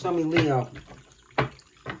 Show me Leo.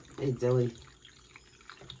 Hey, Dilly.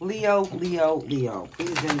 Leo, Leo, Leo.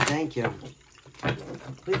 Please and thank you.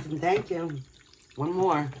 Please and thank you. One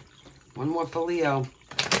more. One more for Leo.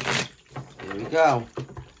 There we go.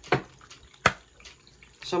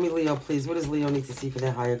 Show me Leo, please. What does Leo need to see for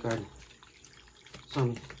their higher good? Show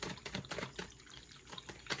me.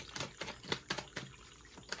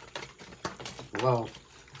 Whoa.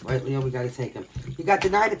 Right, Leo, we got to take him. You got the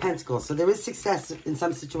Nine of Pentacles. So there is success in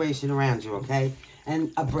some situation around you, okay?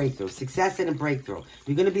 And a breakthrough. Success and a breakthrough.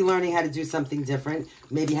 You're going to be learning how to do something different.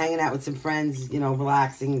 Maybe hanging out with some friends, you know,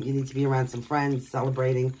 relaxing. You need to be around some friends,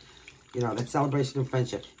 celebrating. You know, that celebration of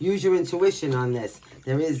friendship. Use your intuition on this.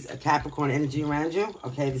 There is a Capricorn energy around you.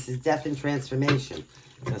 Okay, this is death and transformation.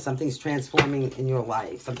 So something's transforming in your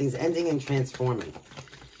life. Something's ending and transforming.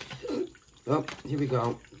 Oh, here we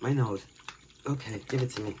go. My nose. Okay, give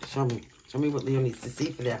it to me. Show me. Show me what Leo needs to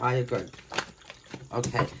see for their higher good.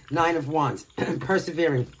 Okay, Nine of Wands.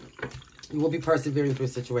 Persevering. You will be persevering through a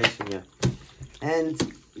situation here. And,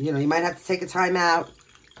 you know, you might have to take a time out,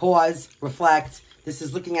 pause, reflect. This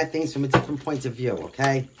is looking at things from a different point of view,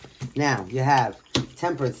 okay? Now, you have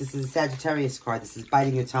Temperance. This is a Sagittarius card. This is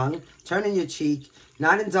biting your tongue, turning your cheek,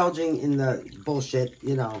 not indulging in the bullshit,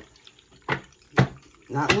 you know.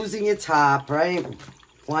 Not losing your top, right?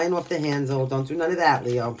 Flying off the handle. Don't do none of that,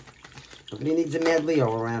 Leo. Nobody needs a mad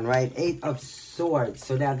Leo around, right? Eight of Swords.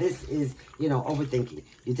 So now this is, you know, overthinking.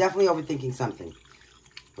 You're definitely overthinking something.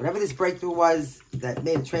 Whatever this breakthrough was that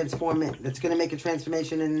made a transformation, that's going to make a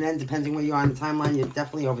transformation in an end, depending where you are on the timeline, you're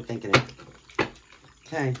definitely overthinking it.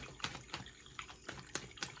 Okay.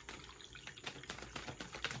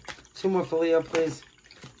 Two more for Leo, please.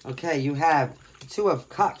 Okay, you have Two of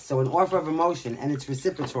Cups, so an offer of emotion, and it's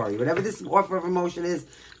reciprocatory. Whatever this offer of emotion is,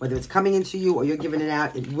 whether it's coming into you or you're giving it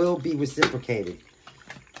out, it will be reciprocated.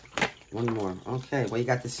 One more. Okay, well, you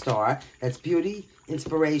got the Star. That's beauty,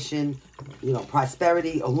 inspiration, you know,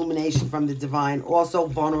 prosperity, illumination from the divine. Also,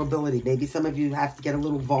 vulnerability. Maybe some of you have to get a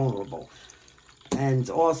little vulnerable. And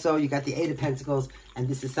also, you got the Eight of Pentacles, and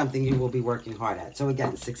this is something you will be working hard at. So,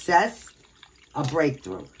 again, success, a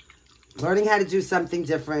breakthrough. Learning how to do something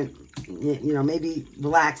different, you know, maybe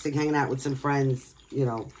relaxing, hanging out with some friends, you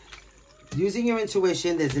know. Using your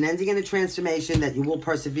intuition, there's an ending and a transformation that you will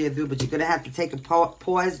persevere through, but you're going to have to take a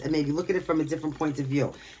pause and maybe look at it from a different point of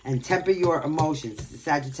view. And temper your emotions. This is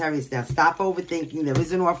Sagittarius now. Stop overthinking. There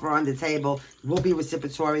is an offer on the table. It will be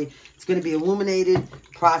reciprocatory. It's going to be illuminated,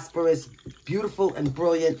 prosperous, beautiful, and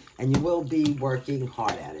brilliant, and you will be working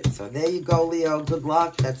hard at it. So there you go, Leo. Good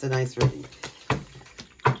luck. That's a nice reading.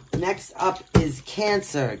 Next up is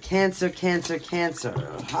Cancer. Cancer, Cancer, Cancer.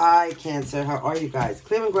 Hi, Cancer. How are you guys?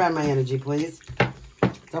 Clear and ground my energy, please.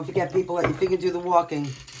 Don't forget, people, let your finger do the walking.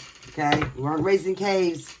 Okay? We aren't raising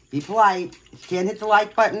caves. Be polite. If you can't hit the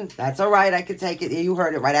like button, that's all right. I can take it. You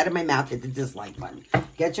heard it right out of my mouth. Hit the dislike button.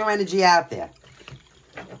 Get your energy out there.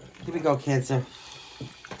 Here we go, Cancer.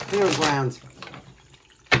 Clear and ground.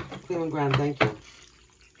 Clear and ground. Thank you.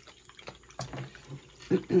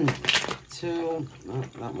 Two. Oh,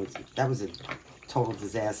 that was a total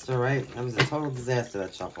disaster, right? That was a total disaster,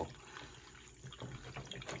 that shuffle.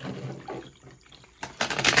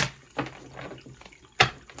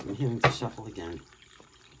 I'm hearing to shuffle again.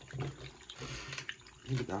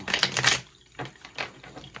 Here we go.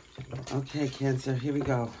 Okay, Cancer, here we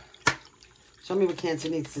go. Show me what Cancer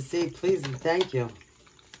needs to see, please, and thank you.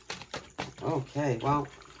 Okay, well,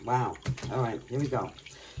 wow. All right, here we go.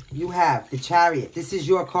 You have the Chariot. This is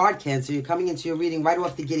your card, Cancer. You're coming into your reading right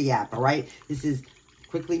off the Giddy app, all right? This is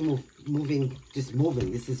quickly moving, just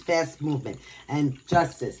moving. This is fast movement. And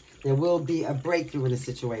Justice. There will be a breakthrough in a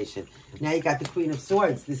situation. Now you got the Queen of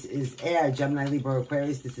Swords. This is Air, Gemini, Libra,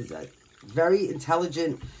 Aquarius. This is a very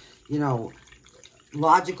intelligent, you know,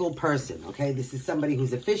 logical person, okay? This is somebody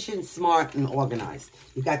who's efficient, smart, and organized.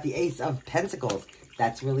 You got the Ace of Pentacles.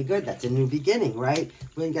 That's really good. That's a new beginning, right?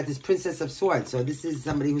 We got this Princess of Swords. So this is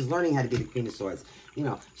somebody who's learning how to be the Queen of Swords. You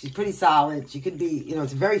know, she's pretty solid. She could be, you know,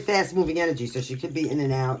 it's a very fast-moving energy, so she could be in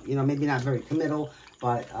and out. You know, maybe not very committal,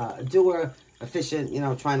 but a doer, efficient, you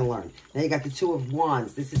know, trying to learn. Now you got the Two of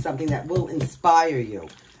Wands. This is something that will inspire you,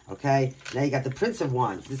 okay? Now you got the Prince of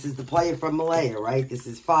Wands. This is the player from Malaya, right? This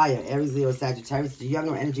is fire, Aries, Leo, Sagittarius. It's a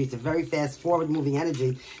younger energy. It's a very fast, forward-moving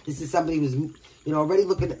energy. This is somebody who's, you know, already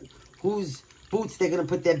looking at who's boots they're going to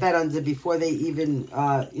put their bet under before they even,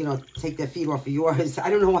 you know, take their feet off of yours. I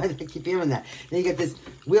don't know why they keep hearing that. Then you get this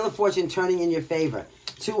Wheel of Fortune turning in your favor.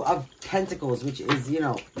 Two of Pentacles, which is, you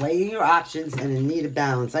know, weighing your options and in need of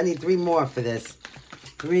balance. I need 3 more for this.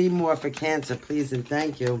 3 more for Cancer, please and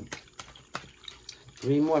thank you.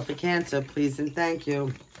 3 more for Cancer, please and thank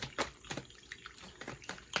you.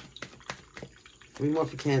 3 more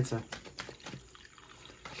for Cancer.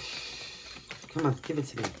 Come on, give it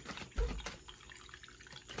to me.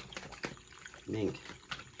 Mink.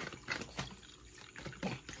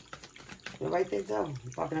 You're right there, Joe.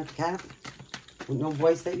 You barking at the cat? With no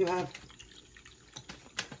voice that you have?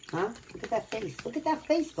 Huh? Look at that face. Look at that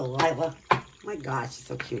face, Delilah. Oh my gosh, she's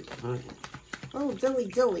so cute. All right. Oh,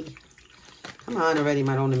 Dilly. Come on already,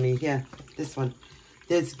 my own me. Yeah, this one.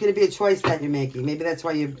 There's going to be a choice that you're making. Maybe that's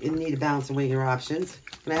why you're in need of balance and weighing your options.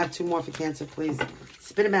 Can I have 2 more for Cancer, please?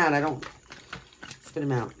 Spit them out. Spit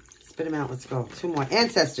them out. Spit them out. Let's go. 2 more.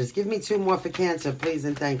 Ancestors, give me 2 more for Cancer, please,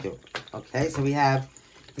 and thank you. Okay, so we have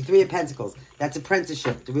the 3 of Pentacles. That's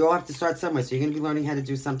apprenticeship. We all have to start somewhere, so you're going to be learning how to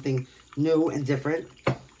do something new and different.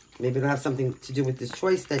 Maybe it'll have something to do with this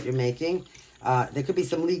choice that you're making. There could be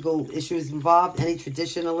some legal issues involved. Any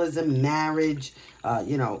traditionalism, marriage,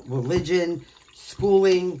 you know, religion,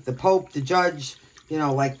 schooling, the Pope, the judge, you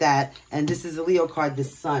know, like that. And this is a Leo card, the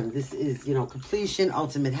Sun. This is, you know, completion,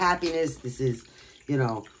 ultimate happiness. This is, you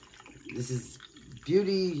know, this is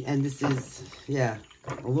beauty, and this is, yeah,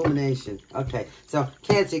 illumination. Okay, so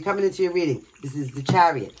Cancer, you're coming into your reading. This is the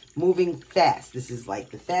Chariot, moving fast. This is like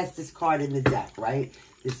the fastest card in the deck, right?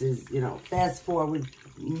 This is, you know, fast forward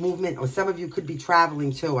movement, or some of you could be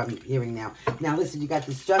traveling too, I'm hearing now. Now listen, you got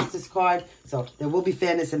this Justice card, so there will be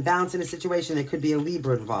fairness and balance in a situation. There could be a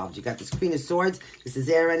Libra involved. You got this Queen of Swords. This is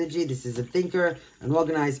air energy. This is a thinker, an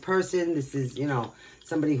organized person. This is, you know,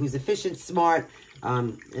 somebody who's efficient, smart,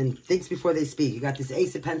 and thinks before they speak. You got this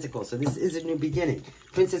Ace of Pentacles, so this is a new beginning.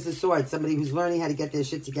 Princess of Swords, somebody who's learning how to get their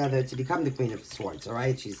shit together to become the Queen of Swords, all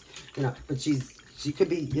right? She's, you know, but she could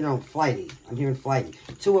be, you know, flighty. I'm hearing flighty.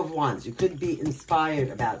 2 of Wands. You could be inspired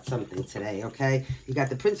about something today, okay? You got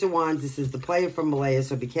the Prince of Wands. This is the player from Malaya,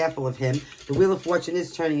 so be careful of him. The Wheel of Fortune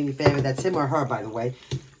is turning in your favor. That's him or her, by the way.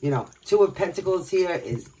 You know, 2 of Pentacles here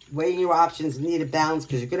is weighing your options, need a balance,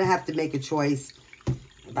 because you're going to have to make a choice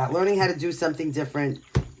about learning how to do something different.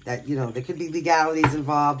 That, you know, there could be legalities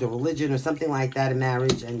involved or religion or something like that in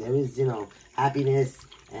marriage. And there is, you know, happiness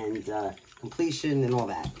and completion and all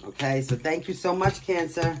that. Okay, so thank you so much,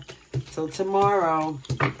 Cancer. Till tomorrow.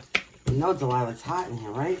 You know, Delilah, it's hot in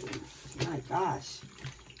here, right? My gosh.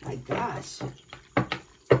 My gosh.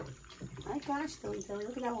 My gosh, Dilly.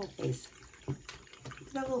 Look at that little face. Look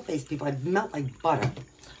at that little face, people. I'd melt like butter.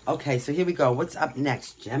 Okay, so here we go. What's up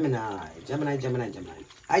next? Gemini. Gemini.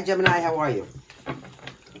 Hi, Gemini. How are you?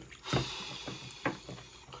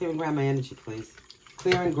 Clear and ground my energy, please.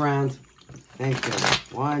 Clear and ground. Thank you.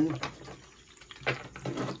 1.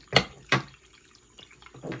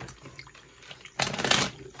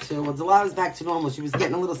 2. Well, Delilah's back to normal. She was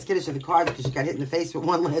getting a little skittish of the cards because she got hit in the face with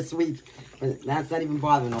 1 last week. But that's not even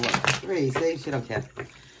bothering her. 3. See? She don't care.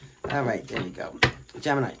 All right, there we go.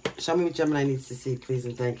 Gemini. Show me what Gemini needs to see, please,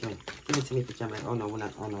 and thank you. Give it to me for Gemini. Oh, no, we're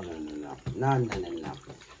not. Oh, no. No.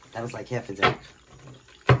 That was like half a deck.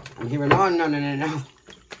 I'm hearing, oh, no. No.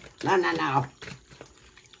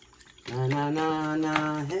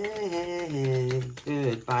 No. Hey.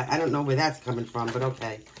 Goodbye. I don't know where that's coming from, but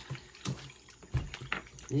okay.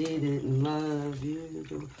 He didn't love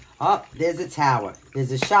you. Oh, there's a Tower.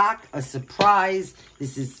 There's a shock, a surprise.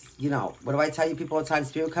 This is, you know, what do I tell you people all the time?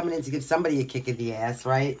 Spirit coming in to give somebody a kick in the ass,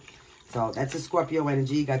 right? So that's a Scorpio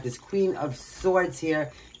energy. You got this Queen of Swords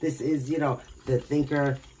here. This is, you know, the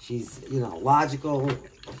thinker. She's, you know, logical,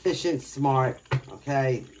 efficient, smart,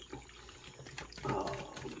 okay? Oh,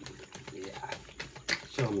 yeah.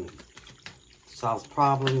 Show me. Solves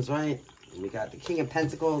problems, right? And we got the King of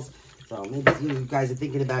Pentacles. So maybe you guys are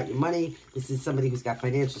thinking about your money. This is somebody who's got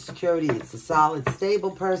financial security. It's a solid,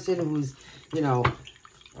 stable person who's, you know,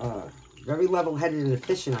 very level-headed and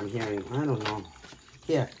efficient, I'm hearing. I don't know.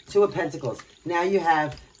 Here, Two of Pentacles. Now you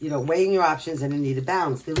have, you know, weighing your options and a need of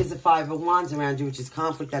balance. There is a Five of Wands around you, which is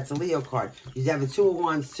conflict. That's a Leo card. You have a Two of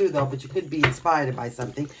Wands too, though, but you could be inspired by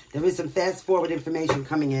something. There is some fast-forward information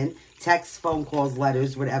coming in. Texts, phone calls,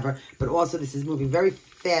 letters, whatever. But also, this is moving very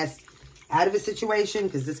fast out of a situation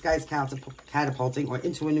because this guy's catapulting or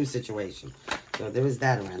into a new situation. So there is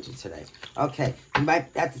that around you today. Okay, you might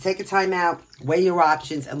have to take a time out, weigh your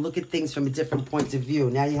options, and look at things from a different point of view.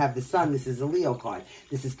 Now you have the Sun. This is a Leo card.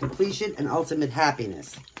 This is completion and ultimate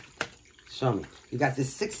happiness. Show me. You got the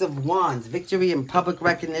Six of Wands, victory and public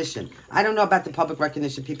recognition. I don't know about the public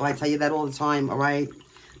recognition, people. I tell you that all the time, all right?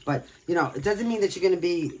 But, you know, it doesn't mean that you're going to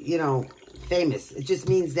be, you know, famous. It just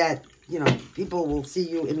means that, you know, people will see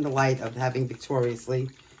you in the light of having victoriously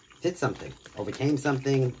did something, overcame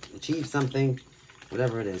something, achieved something,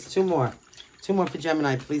 whatever it is. Two more. Two more for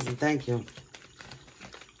Gemini, please, and thank you.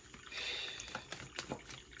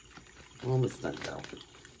 Almost done, though.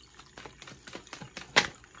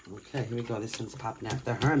 Okay, here we go. This one's popping out.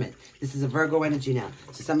 The Hermit. This is a Virgo energy now.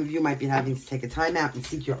 So some of you might be having to take a time out and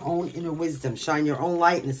seek your own inner wisdom. Shine your own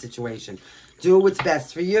light in a situation. Do what's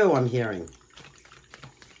best for you, I'm hearing.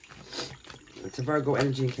 It's a Virgo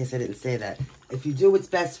energy in case I didn't say that. If you do what's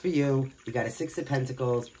best for you, you got a Six of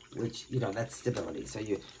Pentacles, which, you know, that's stability. So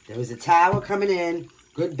there is a Tower coming in,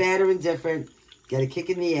 good, bad, or indifferent. Get a kick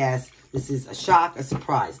in the ass. This is a shock, a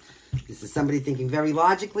surprise. This is somebody thinking very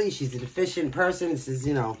logically. She's an efficient person. This is,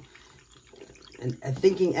 you know, a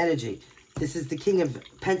thinking energy. This is the King of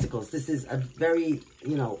Pentacles. This is a very,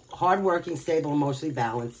 you know, hardworking, stable, emotionally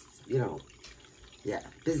balanced, you know, yeah,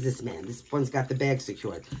 businessman. This one's got the bag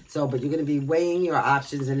secured. So, but you're going to be weighing your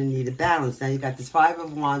options and in need of balance. Now, you got this Five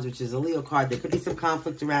of Wands, which is a Leo card. There could be some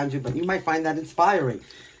conflict around you, but you might find that inspiring.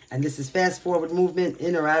 And this is fast-forward movement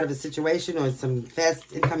in or out of a situation or some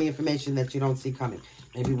fast incoming information that you don't see coming.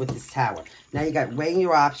 Maybe with this Tower. Now, you got weighing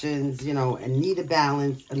your options, you know, and need a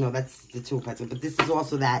balance. No, that's the Two of Pentacles. But this is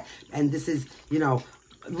also that. And this is, you know,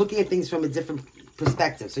 looking at things from a different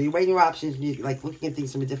perspective. So you're weighing your options, you're like looking at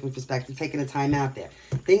things from a different perspective, taking a time out there.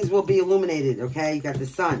 Things will be illuminated, okay? You got the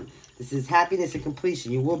Sun. This is happiness and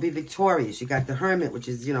completion. You will be victorious. You got the Hermit, which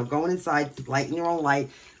is, you know, going inside, lighting your own light.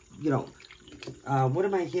 You know, what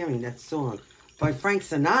am I hearing? That song by Frank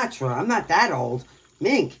Sinatra. I'm not that old.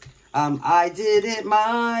 Mink. I did it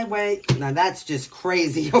my way. Now that's just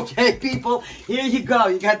crazy, okay, people? Here you go.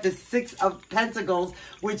 You got the Six of Pentacles,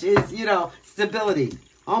 which is, you know, stability.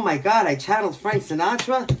 Oh my God, I channeled Frank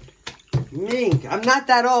Sinatra? Mink, I'm not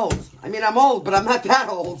that old. I mean, I'm old, but I'm not that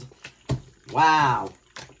old. Wow.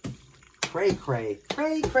 Cray, cray.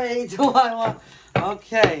 Cray, cray, Delilah.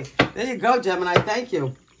 Okay, there you go, Gemini. Thank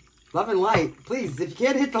you. Love and light. Please, if you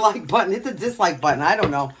can't hit the like button, hit the dislike button. I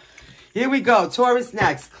don't know. Here we go. Taurus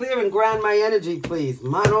next. Clear and ground my energy, please.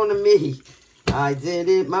 Mine on to me. I did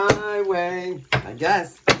it my way. I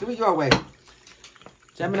guess. Do it your way.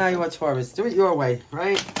 Gemini or Taurus. Do it your way,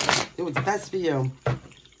 right? Do what's best for you.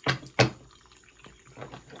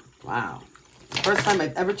 Wow. First time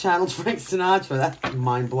I've ever channeled Frank Sinatra. That's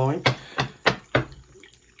mind-blowing.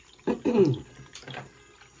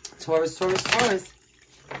 Taurus, Taurus, Taurus.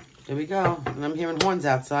 Here we go. And I'm hearing horns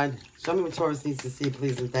outside. Show me what Taurus needs to see,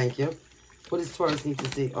 please, and thank you. What does Taurus need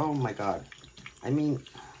to see? Oh, my God. I mean,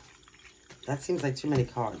 that seems like too many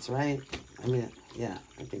cards, right? I mean, yeah,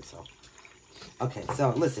 I think so. Okay, so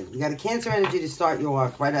listen, you got a Cancer energy to start you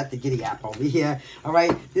off right at the giddy apple over here. All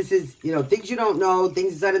right, this is, you know, things you don't know,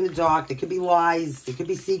 things done in the dark. There could be lies, there could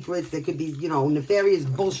be secrets, there could be, you know, nefarious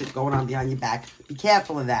bullshit going on behind your back. Be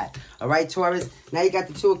careful of that. All right, Taurus. Now you got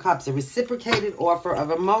the Two of Cups, a reciprocated offer of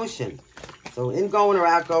emotion. So ingoing or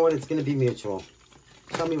outgoing, it's going to be mutual.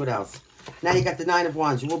 Show me what else. Now you got the Nine of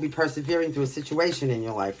Wands. You will be persevering through a situation in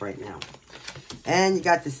your life right now. And you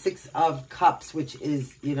got the Six of Cups, which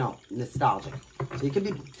is, you know, nostalgic. So you could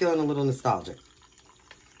be feeling a little nostalgic.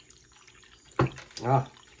 Oh.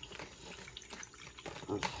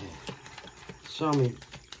 Okay. Show me.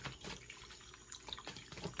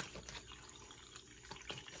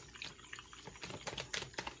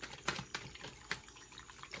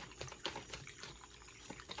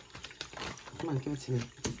 Come on, give it to me.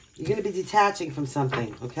 You're going to be detaching from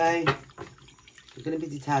something, okay? You're going to be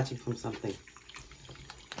detaching from something.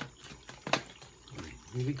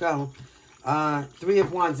 Here we go. Three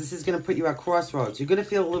of Wands. This is going to put you at crossroads. You're going to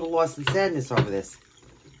feel a little lost and sadness over this.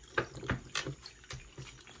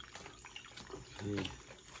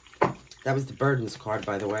 That was the Burdens card,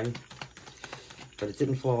 by the way. But it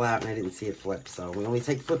didn't fall out and I didn't see it flip. So we only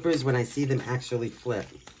take flippers when I see them actually flip.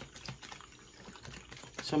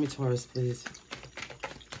 Show me Taurus, please.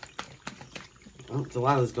 Oh,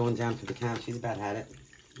 Delilah's going down for the count. She's about had it.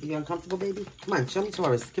 Are you uncomfortable, baby? Come on, show me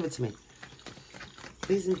Taurus. Give it to me.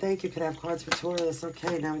 Please and thank you. Could I have cards for Taurus?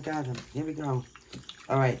 Okay, now we got them. Here we go.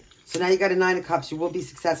 All right. So now you got a 9 of Cups. You will be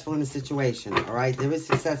successful in a situation, all right? There is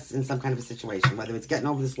success in some kind of a situation, whether it's getting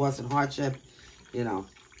over this loss and hardship, you know,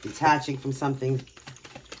 detaching from something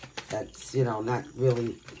that's, you know, not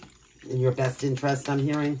really in your best interest, I'm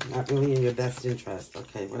hearing. Not really in your best interest.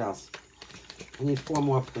 Okay, what else? I need 4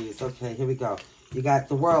 more, please. Okay, here we go. You got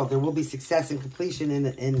the World. There will be success and completion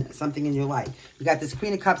in something in your life. You got this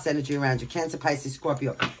Queen of Cups energy around you. Cancer, Pisces,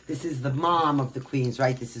 Scorpio. This is the mom of the queens,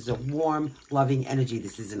 right? This is a warm, loving energy.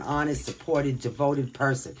 This is an honest, supported, devoted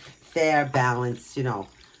person. Fair, balanced, you know.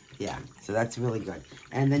 Yeah, so that's really good.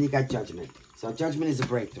 And then you got Judgment. So Judgment is a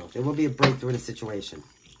breakthrough. There will be a breakthrough in a situation.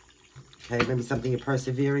 Okay, maybe something you're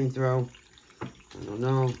persevering through. I don't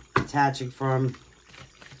know. Detaching from.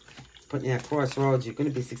 Putting you at crossroads, you're going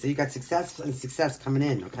to be successful. You got success and success coming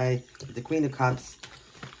in, okay? With the Queen of Cups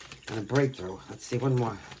and a breakthrough. Let's see, one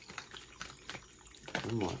more.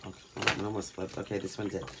 One more. Okay, one almost flipped. Okay, this one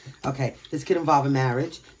did. Okay, this could involve a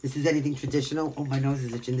marriage. This is anything traditional. Oh, my nose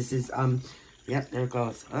is itching. This is, yep, there it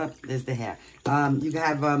goes. Oh, there's the hair. You can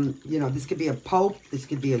have, you know, this could be a pope. This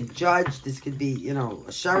could be a judge. This could be, you know,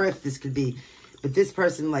 a sheriff. This could be, but this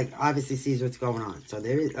person, like, obviously sees what's going on. So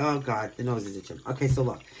there is, oh, God, the nose is itching. Okay, so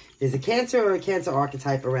look. There's a Cancer or a Cancer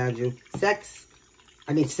archetype around you. Sex.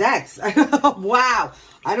 Wow.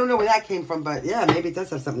 I don't know where that came from, but yeah, maybe it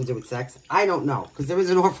does have something to do with sex. I don't know, because there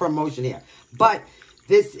is an offer of emotion here. But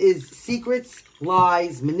this is secrets,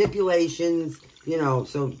 lies, manipulations, you know,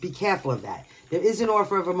 so be careful of that. There is an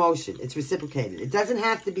offer of emotion. It's reciprocated. It doesn't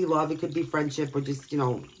have to be love. It could be friendship or just, you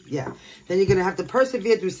know, yeah. Then you're going to have to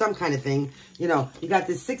persevere through some kind of thing. You know, you got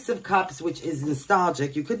the 6 of Cups, which is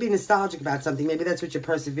nostalgic. You could be nostalgic about something. Maybe that's what you're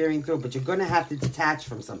persevering through, but you're going to have to detach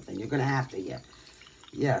from something. You're going to have to, yeah.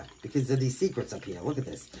 Yeah, because of these secrets up here. Look at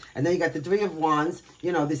this. And then you got the 3 of Wands.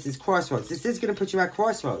 You know, this is crossroads. This is going to put you at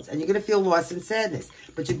crossroads. And you're going to feel loss and sadness.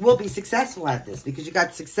 But you will be successful at this because you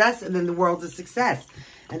got success and then the world is success.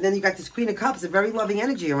 And then you got this Queen of Cups, a very loving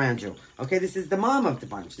energy around you. Okay, this is the mom of the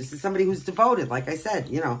bunch. This is somebody who's devoted, like I said,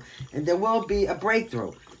 you know. And there will be a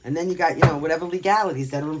breakthrough. And then you got, you know, whatever legalities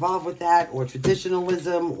that are involved with that, or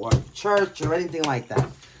traditionalism, or church, or anything like that.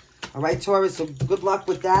 All right, Taurus, so good luck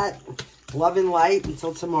with that. Love and light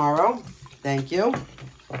until tomorrow. Thank you.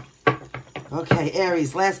 Okay,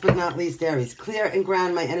 Aries. Last but not least, Aries. Clear and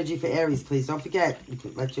ground my energy for Aries, please. Don't forget, you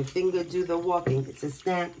can let your finger do the walking. It's a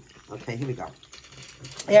snap. Okay, here we go.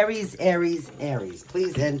 Aries, Aries, Aries.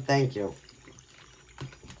 Please and thank you.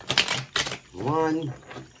 1.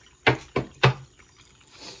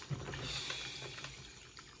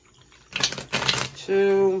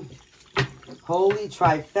 2. Holy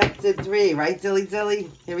trifecta 3. Right, Dilly Dilly?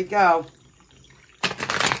 Here we go.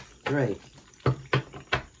 3.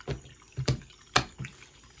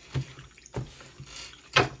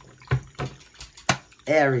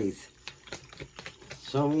 Aries.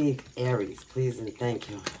 Show me Aries, please and thank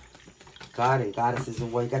you. God and Goddesses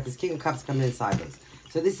of War. You got this King of Cups coming in sideways.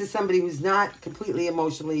 So this is somebody who's not completely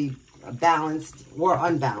emotionally balanced or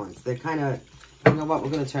unbalanced. They're kind of, you know what, we're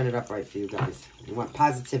going to turn it up right for you guys. You want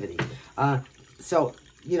positivity. So,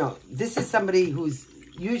 you know, this is somebody who's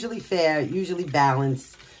usually fair, usually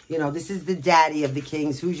balanced. You know, this is the daddy of the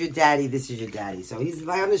kings. Who's your daddy? This is your daddy. So he's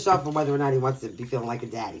on the shuffle whether or not he wants to be feeling like a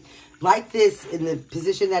daddy. Like this, in the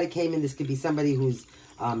position that it came in, this could be somebody who's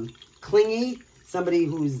clingy, somebody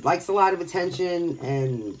who likes a lot of attention,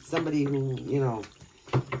 and somebody who, you know,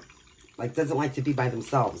 like doesn't like to be by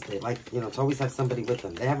themselves. They like, you know, to always have somebody with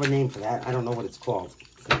them. They have a name for that. I don't know what it's called.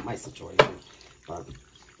 It's not my situation. But,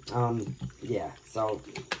 yeah. So,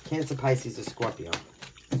 Cancer, Pisces, or Scorpio.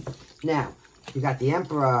 Now, you got the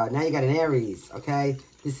Emperor. Now you got an Aries, okay?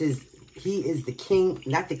 He is the king,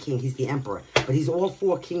 not the king, he's the emperor. But he's all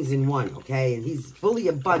 4 kings in one, okay? And he's fully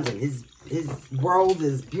abundant. His world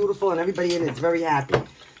is beautiful and everybody in it is very happy.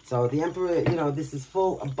 So the emperor, you know, this is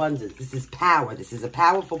full abundance. This is power. This is a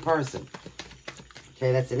powerful person.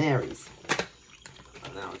 Okay, that's an Aries.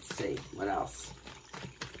 Now let's see. What else?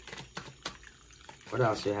 What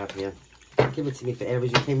else you have here? Give it to me for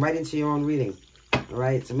Aries. You came right into your own reading. All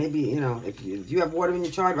right? So maybe, you know, if you have water in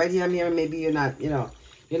your chart right here, Mira, maybe you're not, you know,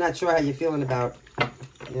 you're not sure how you're feeling about,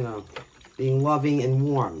 you know, being loving and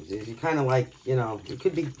warm. You're kind of like, you know, you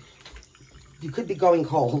could be going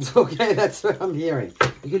cold, okay? That's what I'm hearing.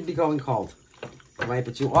 You could be going cold, all right?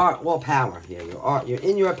 But you are all power here. You're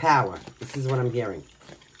in your power. This is what I'm hearing.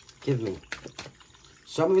 Give me.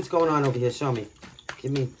 Show me what's going on over here. Show me.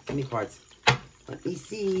 Give me cards. Let me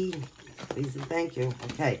see. Please and thank you.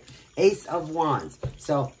 Okay. Ace of Wands.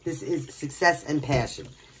 So this is success and passion.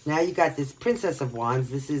 Now you got this Princess of Wands.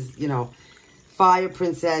 This is, you know, fire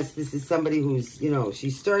princess. This is somebody who's, you know,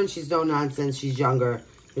 she's stern, she's no nonsense, she's younger.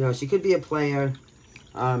 You know, she could be a player.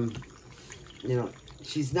 You know,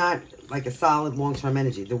 she's not like a solid long-term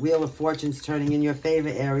energy. The Wheel of Fortune's turning in your favor,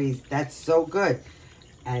 Aries. That's so good.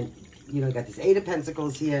 And, you know, you got this 8 of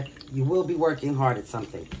Pentacles here. You will be working hard at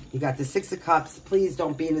something. You got the 6 of Cups. Please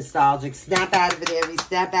don't be nostalgic. Snap out of it, Aries.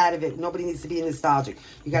 Snap out of it. Nobody needs to be nostalgic.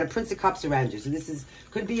 You got a Prince of Cups around you. So this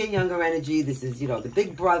could be a younger energy. This is, you know, the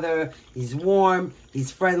big brother. He's warm.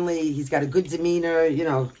 He's friendly. He's got a good demeanor, you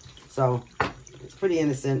know. So it's pretty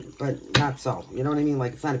innocent, but not so. You know what I mean?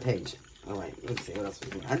 Like, it's not a page. All right. Let's see what else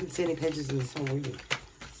we do. I didn't see any pages in this whole reading.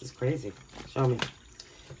 This is crazy. Show me.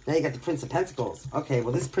 Now you got the Prince of Pentacles. Okay,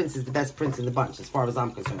 well, this prince is the best prince in the bunch as far as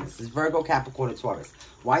I'm concerned. This is Virgo, Capricorn, and Taurus.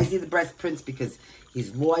 Why is he the best prince? Because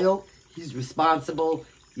he's loyal, he's responsible,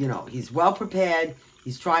 you know, he's well prepared,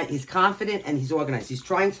 he's confident, and he's organized. He's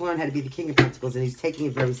trying to learn how to be the King of Pentacles, and he's taking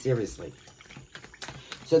it very seriously.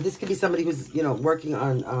 So this could be somebody who's, you know, working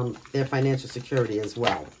on their financial security as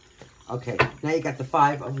well. Okay, now you got the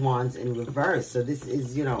 5 of Wands in reverse. So this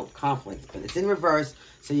is, you know, conflict, but it's in reverse,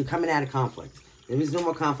 so you're coming out of conflict. There is no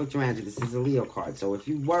more conflict around you. This is a Leo card. So if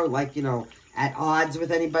you were, like, you know, at odds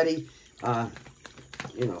with anybody,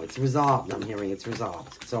 you know, it's resolved. I'm hearing it's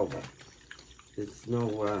resolved. It's over. There's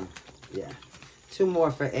no, yeah. 2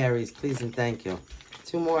 more for Aries, please and thank you.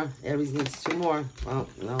 2 more. Aries needs 2 more. Well,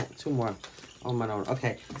 no, 2 more. Oh, my own.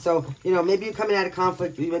 Okay. So, you know, maybe you're coming out of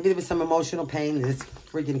conflict. Maybe there was some emotional pain. This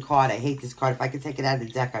freaking card. I hate this card. If I could take it out of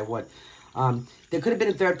the deck, I would. There could have been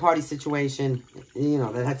a third-party situation, you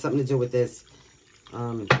know, that had something to do with this.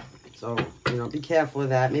 So, you know, be careful of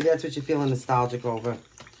that. Maybe that's what you're feeling nostalgic over.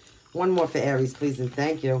 1 more for Aries, please, and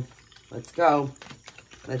thank you. Let's go.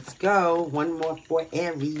 Let's go. 1 more for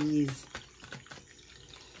Aries.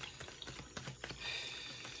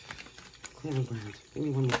 Clear the ground. Give me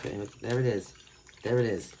 1 more for Aries. There it is. There it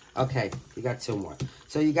is. Okay, you got 2 more.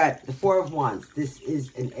 So you got the 4 of Wands. This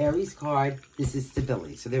is an Aries card. This is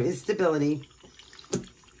stability. So there is stability.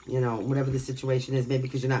 You know, whatever the situation is, maybe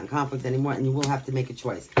because you're not in conflict anymore, and you will have to make a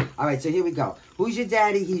choice. All right, so here we go. Who's your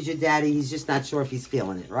daddy? He's your daddy. He's just not sure if he's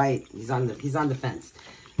feeling it, right? He's on the fence.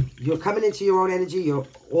 You're coming into your own energy. You're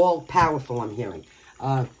all powerful, I'm hearing.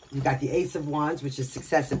 You got the Ace of Wands, which is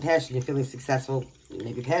success and passion. You're feeling successful,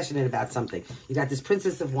 maybe passionate about something. You got this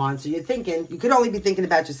Princess of Wands, so you're thinking, you could only be thinking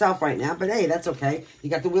about yourself right now, but hey, that's okay. You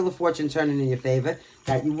got the Wheel of Fortune turning in your favor,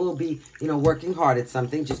 that you will be, you know, working hard at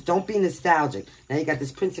something. Just don't be nostalgic. Now you got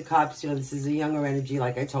this Prince of Cups, you know, this is a younger energy,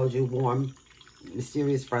 like I told you, warm,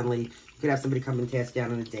 mysterious, friendly. You could have somebody come and task you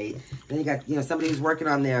out on a date. Then you got, you know, somebody who's working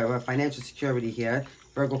on their financial security here,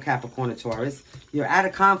 Virgo, Capricorn, and Taurus. You're out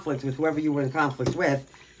of conflict with whoever you were in conflict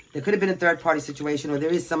with. There could have been a third-party situation, or there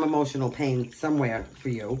is some emotional pain somewhere for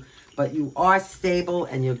you. But you are stable,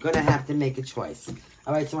 and you're going to have to make a choice.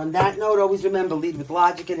 All right, so on that note, always remember, lead with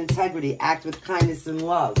logic and integrity. Act with kindness and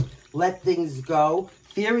love. Let things go.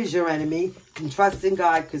 Fear is your enemy. And trust in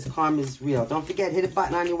God, because karma is real. Don't forget, hit a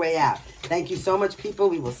button on your way out. Thank you so much, people.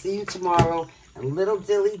 We will see you tomorrow. And little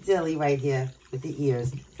dilly-dilly right here with the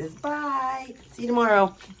ears says bye. See you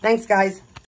tomorrow. Thanks, guys.